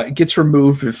gets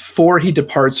removed before he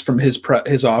departs from his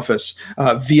office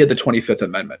via the 25th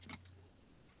Amendment?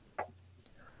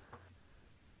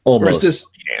 Almost a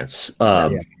chance.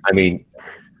 I mean,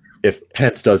 if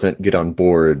Pence doesn't get on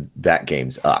board, that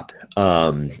game's up.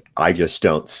 I just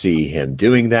don't see him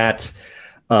doing that.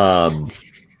 I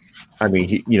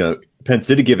mean, Pence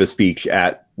did give a speech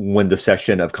when the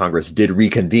session of Congress did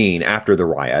reconvene after the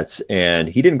riots, and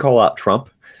he didn't call out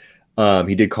Trump.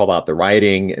 He did call out the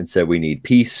rioting and said we need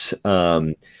peace.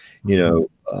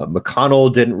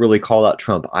 McConnell didn't really call out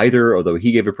Trump either, although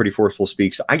he gave a pretty forceful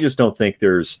speech. So I just don't think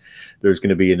there's going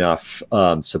to be enough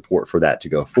support for that to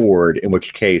go forward, in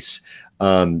which case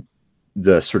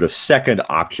the sort of second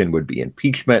option would be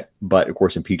impeachment. But of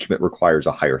course, impeachment requires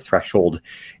a higher threshold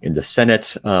in the Senate.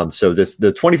 So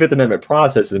the 25th Amendment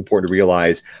process, is important to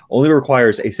realize, only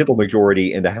requires a simple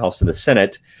majority in the House and the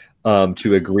Senate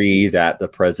to agree that the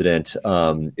president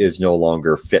is no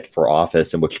longer fit for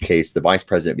office, in which case the vice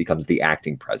president becomes the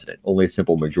acting president. Only a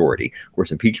simple majority. Of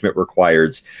course, impeachment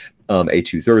requires a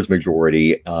 2/3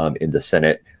 majority in the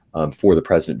Senate for the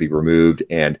president to be removed.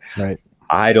 And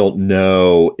I don't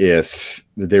know if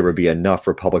there would be enough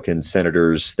Republican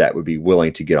senators that would be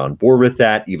willing to get on board with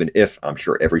that, even if I'm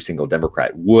sure every single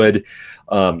Democrat would.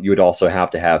 You would also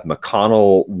have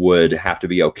McConnell would have to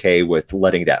be okay with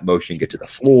letting that motion get to the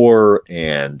floor,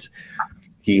 and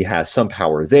he has some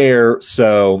power there.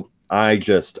 So I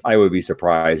would be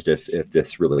surprised if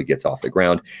this really gets off the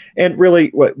ground. And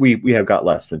really, we have got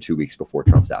less than 2 weeks before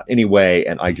Trump's out anyway,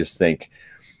 and I just think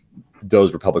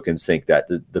those Republicans think that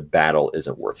the battle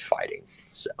isn't worth fighting.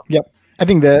 So yep. I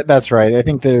think that's right. I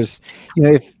think there's,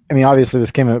 obviously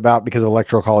this came about because of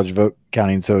electoral college vote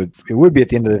counting, so it would be at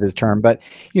the end of his term. But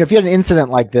if you had an incident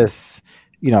like this,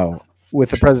 with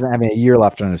the president having a year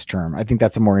left on his term, I think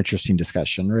that's a more interesting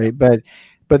discussion, right? But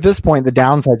at this point, the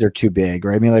downsides are too big,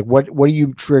 right? I mean, like, what do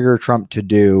you trigger Trump to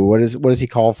do? What does he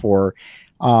call for?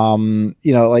 I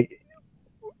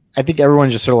think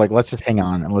everyone's just sort of like, let's just hang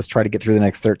on and let's try to get through the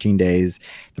next 13 days.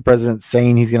 The president's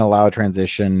saying he's going to allow a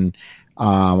transition.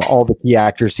 All the key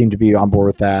actors seem to be on board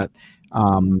with that.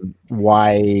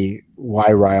 Why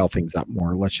rile things up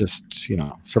more? Let's just,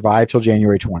 survive till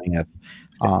January 20th.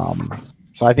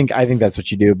 So I think that's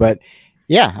what you do. But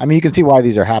yeah, I mean, you can see why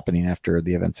these are happening after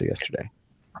the events of yesterday.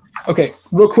 Okay,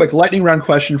 real quick, lightning round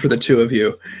question for the two of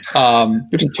you,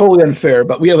 which is totally unfair,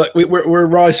 but we're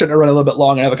already starting to run a little bit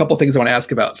long, and I have a couple things I want to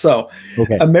ask about. So,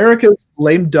 okay. America's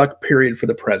lame duck period for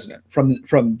the president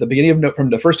from the beginning of from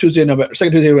the first Tuesday of November,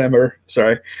 second Tuesday of November,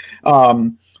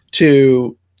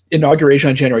 to inauguration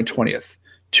on January 20th.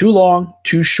 Too long,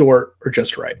 too short, or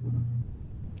just right?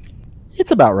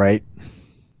 It's about right.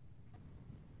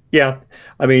 Yeah,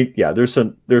 I mean, there's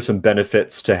some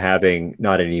benefits to having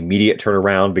not an immediate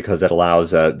turnaround because that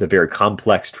allows the very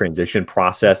complex transition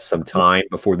process some time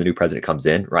before the new president comes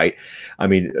in, right? I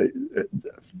mean,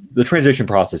 the transition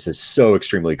process is so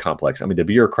extremely complex. I mean, the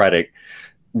bureaucratic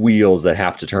wheels that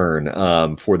have to turn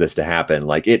for this to happen,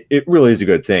 like it really is a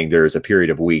good thing. There's a period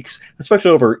of weeks,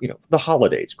 especially over the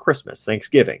holidays, Christmas,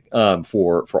 Thanksgiving,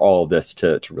 for all of this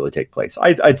to really take place.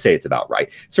 I'd say it's about right.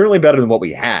 Certainly better than what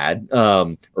we had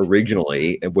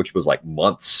originally, which was like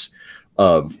months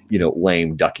of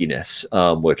lame duckiness,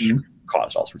 which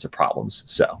caused all sorts of problems.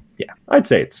 So yeah, I'd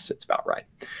say it's about right.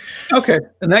 Okay,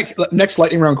 and that next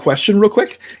lightning round question, real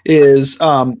quick, is.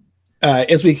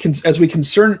 As we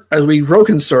grow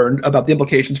concerned about the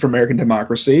implications for American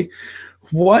democracy,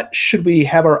 what should we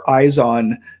have our eyes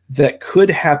on that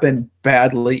could happen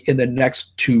badly in the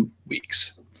next 2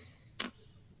 weeks?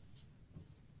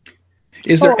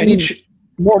 Is there any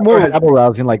more rabble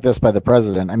rousing like this by the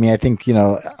president? I mean, I think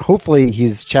hopefully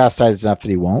he's chastised enough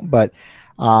that he won't, but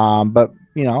it's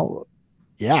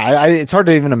hard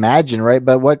to even imagine, right?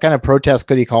 But what kind of protest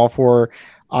could he call for,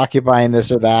 occupying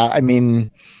this or that? I mean.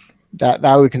 That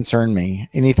would concern me.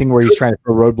 Anything where he's trying to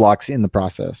throw roadblocks in the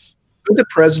process. Could the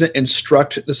president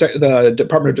instruct the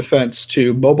Department of Defense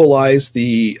to mobilize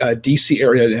the D.C.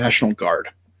 area National Guard?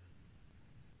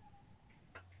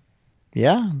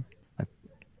 Yeah, I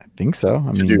think so.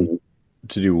 I mean,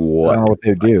 to do what? I don't know what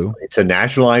they do. To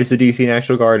nationalize the D.C.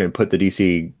 National Guard and put the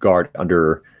D.C. Guard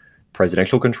under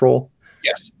presidential control?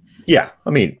 Yes. Yeah, I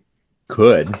mean,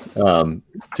 could. To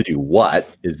do what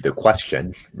is the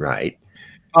question, right?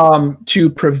 To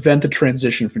prevent the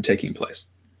transition from taking place.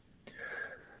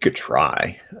 Could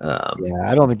try.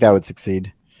 I don't think that would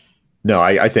succeed. No,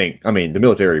 I think, the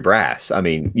military brass,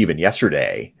 even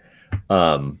yesterday,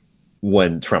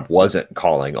 when Trump wasn't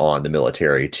calling on the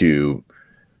military to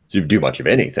do much of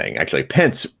anything, actually,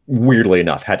 Pence, weirdly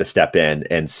enough, had to step in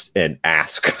and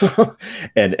ask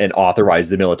and authorize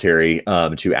the military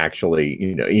to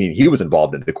actually, he was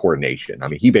involved in the coordination. I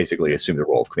mean, he basically assumed the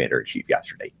role of commander-in-chief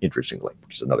yesterday, interestingly,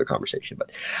 which is another conversation.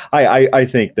 But I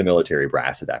think the military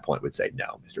brass at that point would say,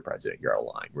 no, Mr. President, you're out of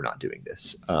line. We're not doing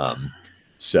this. But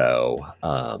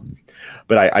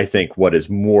I think what is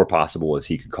more possible is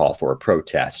he could call for a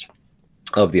protest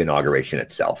of the inauguration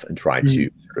itself and try to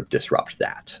sort of disrupt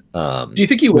that. Do you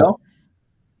think he will?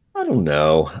 I don't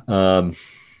know.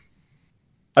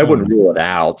 I wouldn't rule it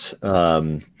out.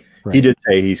 Right. He did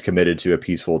say he's committed to a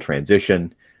peaceful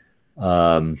transition.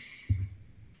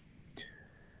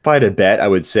 If I had to bet, I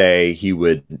would say he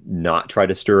would not try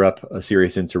to stir up a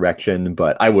serious insurrection,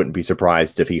 but I wouldn't be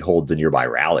surprised if he holds a nearby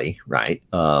rally, right?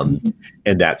 And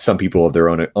that some people of their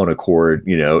own accord,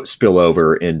 spill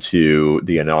over into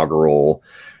the inaugural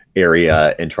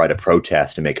area and try to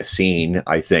protest and make a scene.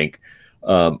 I think,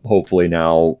 hopefully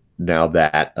now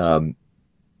that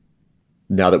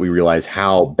we realize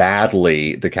how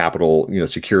badly the Capitol,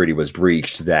 security was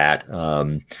breached, that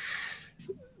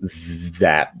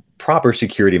proper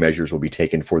security measures will be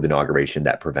taken for the inauguration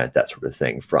that prevent that sort of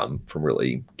thing from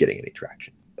really getting any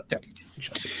traction. But, yeah.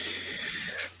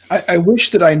 I wish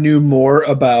that I knew more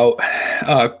about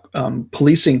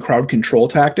policing crowd control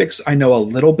tactics. I know a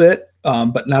little bit,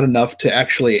 but not enough to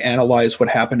actually analyze what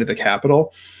happened at the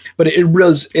Capitol. But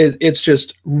it's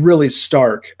just really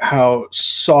stark how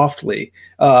softly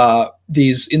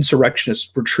these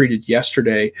insurrectionists were treated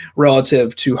yesterday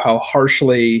relative to how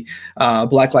harshly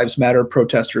Black Lives Matter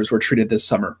protesters were treated this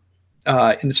summer.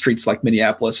 in the streets like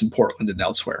Minneapolis and Portland and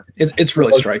elsewhere. It's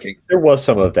really striking. There was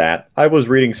some of that. I was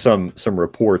reading some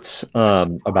reports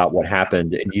about what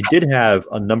happened, and you did have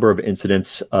a number of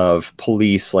incidents of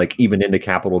police, like even in the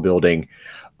Capitol building,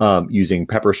 using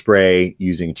pepper spray,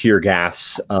 using tear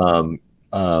gas,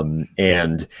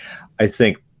 and I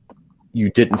think you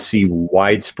didn't see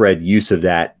widespread use of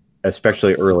that,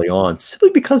 especially early on,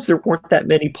 simply because there weren't that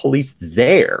many police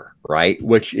there, right?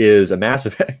 Which is a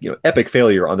massive, epic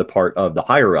failure on the part of the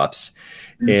higher ups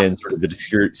and sort of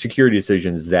the security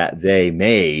decisions that they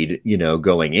made,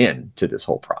 going into this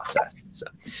whole process. So.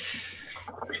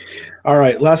 All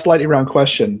right, last lightning round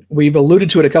question. We've alluded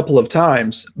to it a couple of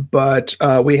times, but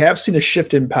we have seen a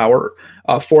shift in power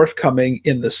forthcoming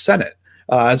in the Senate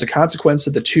as a consequence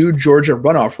of the 2 Georgia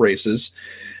runoff races,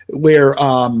 where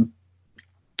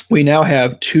we now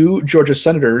have 2 Georgia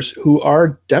senators who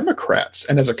are Democrats.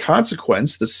 And as a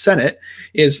consequence, the Senate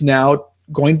is now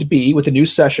going to be, with the new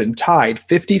session, tied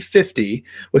 50-50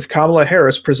 with Kamala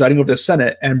Harris presiding over the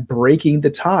Senate and breaking the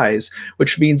ties,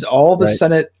 which means all the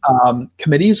Senate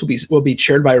committees will be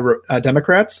chaired by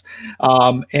Democrats.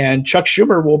 And Chuck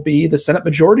Schumer will be the Senate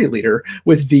Majority Leader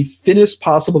with the thinnest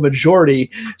possible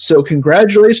majority. So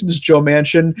congratulations, Joe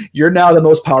Manchin. You're now the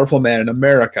most powerful man in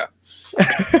America.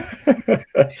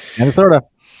 Kind of, sort of.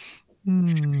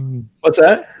 What's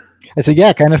that? I said,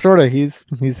 yeah, kind of, sort of. He's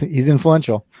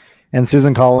influential, and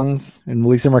Susan Collins and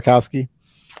Lisa Murkowski.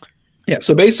 Yeah.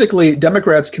 So basically,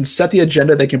 Democrats can set the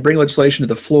agenda. They can bring legislation to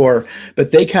the floor,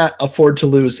 but they can't afford to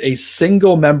lose a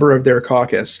single member of their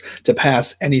caucus to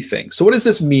pass anything. So what does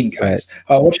this mean, guys?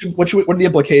 Right. What are the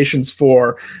implications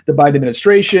for the Biden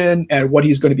administration and what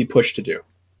he's going to be pushed to do?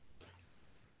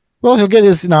 Well, he'll get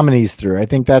his nominees through. I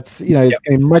think that's, it's going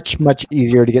to be much, much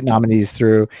easier to get nominees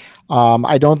through.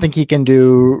 I don't think he can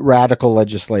do radical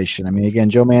legislation. I mean, again,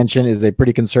 Joe Manchin is a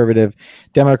pretty conservative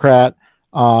Democrat.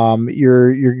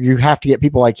 You have to get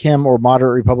people like him or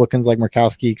moderate Republicans like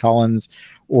Murkowski, Collins,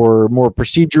 or more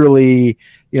procedurally,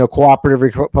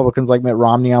 cooperative Republicans like Mitt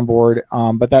Romney on board.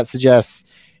 But that suggests,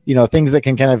 things that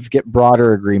can kind of get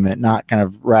broader agreement, not kind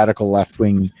of radical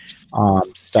left-wing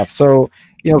stuff. So,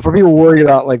 for people worried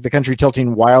about like the country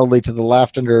tilting wildly to the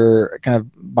left under kind of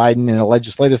Biden in a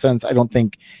legislative sense, I don't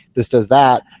think this does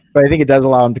that. But I think it does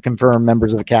allow him to confirm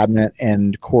members of the cabinet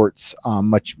and courts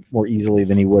much more easily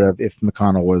than he would have if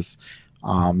McConnell was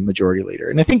majority leader.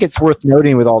 And I think it's worth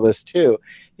noting with all this too,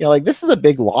 this is a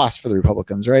big loss for the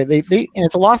Republicans, right? They and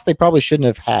it's a loss they probably shouldn't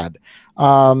have had.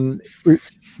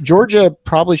 Georgia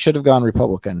probably should have gone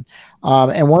Republican.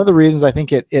 And one of the reasons I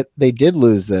think they did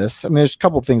lose this, I mean, there's a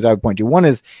couple of things I would point to. One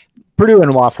is Perdue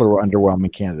and Loeffler were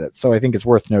underwhelming candidates. So I think it's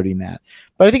worth noting that.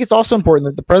 But I think it's also important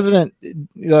that the president,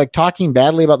 talking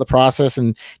badly about the process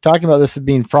and talking about this as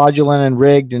being fraudulent and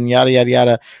rigged and yada, yada,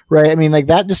 yada, right? I mean,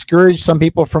 that discouraged some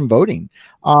people from voting.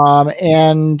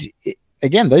 Again,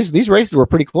 these races were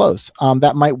pretty close.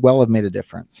 That might well have made a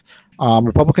difference.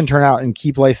 Republican turnout in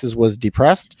key places was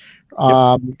depressed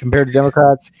compared to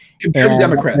Democrats. Compared to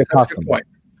Democrats, that's a good point.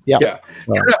 Yeah.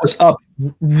 Turnout was up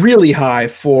really high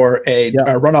for a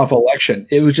runoff election.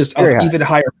 It was just even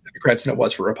higher for Democrats than it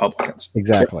was for Republicans.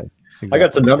 Exactly. I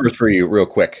got some numbers for you real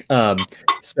quick.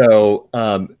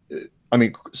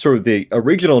 Sort of the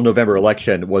original November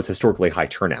election was historically high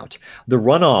turnout. The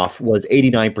runoff was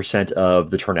 89%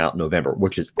 of the turnout in November,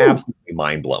 which is absolutely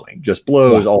mind-blowing. Just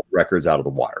blows all the records out of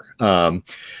the water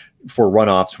for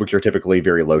runoffs, which are typically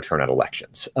very low turnout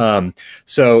elections.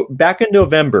 So back in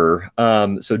November,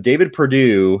 David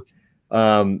Perdue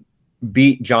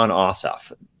beat Jon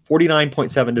Ossoff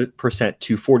 49.7%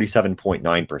 to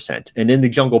 47.9%. And in the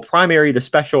jungle primary, the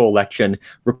special election,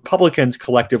 Republicans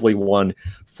collectively won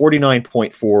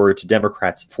 49.4 to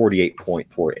Democrats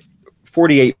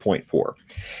 48.4.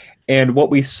 And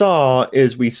what we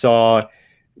saw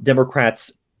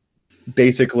Democrats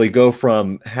basically go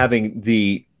from having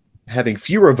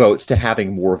fewer votes to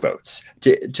having more votes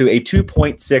to a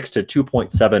 2.6 to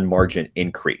 2.7 margin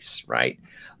increase, right?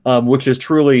 Which is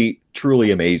truly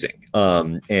amazing.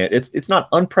 And it's not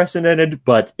unprecedented,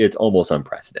 but it's almost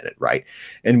unprecedented, right?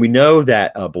 And we know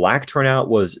that black turnout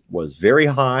was very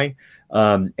high.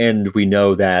 And we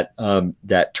know that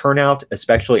that turnout,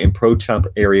 especially in pro-Trump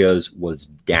areas, was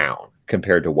down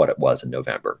compared to what it was in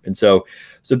November. And so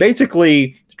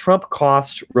basically, Trump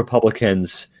cost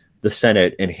Republicans the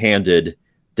Senate and handed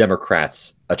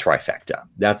Democrats a trifecta.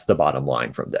 That's the bottom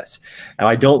line from this. And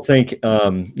I don't think,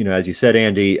 as you said,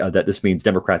 Andy, that this means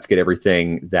Democrats get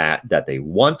everything that they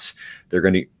want.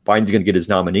 Biden's going to get his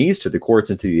nominees to the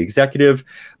courts and to the executive.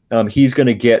 He's going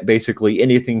to get basically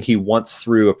anything he wants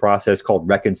through a process called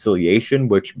reconciliation,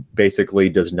 which basically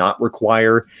does not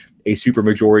require a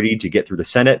supermajority to get through the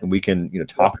Senate, and we can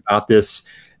talk about this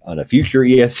on a future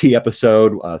ESC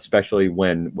episode, especially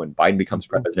when Biden becomes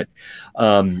president.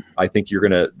 I think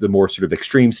the more sort of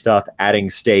extreme stuff, adding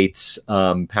states,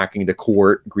 packing the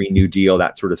court, Green New Deal,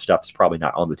 that sort of stuff is probably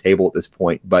not on the table at this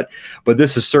point. But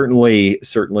this is certainly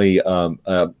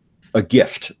a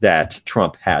gift that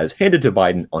Trump has handed to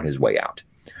Biden on his way out.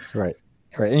 Right.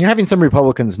 And you're having some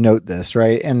Republicans note this,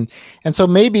 right? And so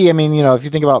maybe, if you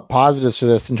think about positives for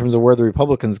this in terms of where the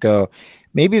Republicans go,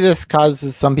 maybe this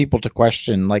causes some people to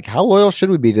question, like, how loyal should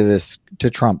we be to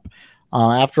Trump?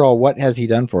 After all, what has he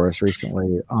done for us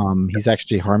recently? He's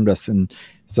actually harmed us in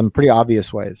some pretty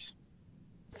obvious ways.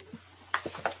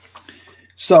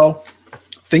 So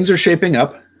things are shaping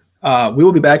up. We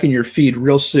will be back in your feed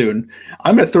real soon.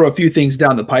 I'm going to throw a few things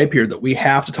down the pipe here that we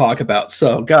have to talk about.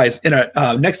 So, guys,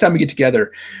 next time we get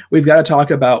together, we've got to talk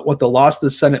about what the loss of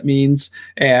the Senate means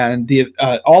and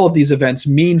all of these events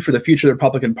mean for the future of the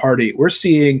Republican Party. We're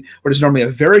seeing what is normally a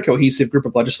very cohesive group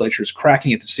of legislatures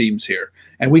cracking at the seams here,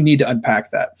 and we need to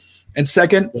unpack that. And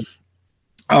second,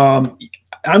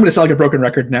 I'm going to sound like a broken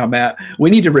record now, Matt.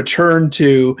 We need to return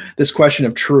to this question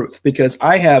of truth, because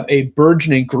I have a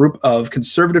burgeoning group of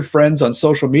conservative friends on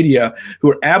social media who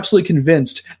are absolutely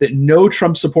convinced that no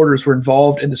Trump supporters were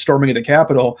involved in the storming of the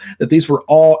Capitol, that these were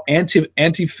all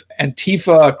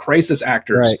Antifa crisis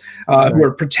actors who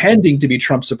are pretending to be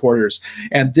Trump supporters.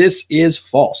 And this is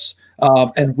false.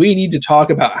 And we need to talk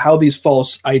about how these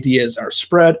false ideas are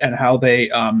spread and how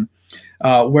they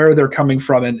where they're coming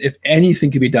from, and if anything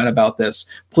can be done about this.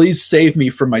 Please save me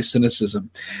from my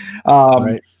cynicism.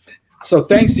 So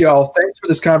thanks, y'all. Thanks for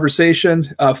this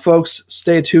conversation. Folks,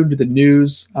 stay tuned to the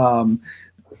news.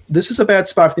 This is a bad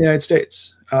spot for the United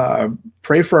States.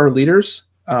 Pray for our leaders,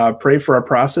 pray for our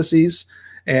processes,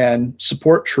 and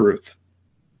support truth.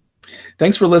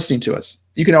 Thanks for listening to us.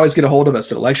 You can always get a hold of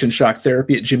us at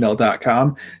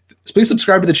electionshocktherapy@gmail.com. Please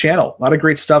subscribe to the channel. A lot of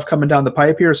great stuff coming down the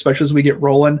pipe here, especially as we get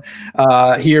rolling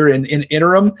here in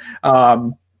interim.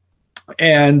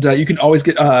 And you can always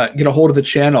get a hold of the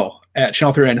channel at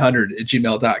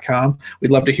channel3900@gmail.com.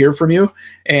 We'd love to hear from you.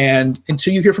 And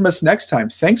until you hear from us next time,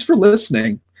 thanks for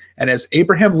listening. And as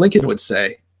Abraham Lincoln would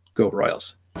say, go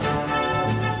Royals.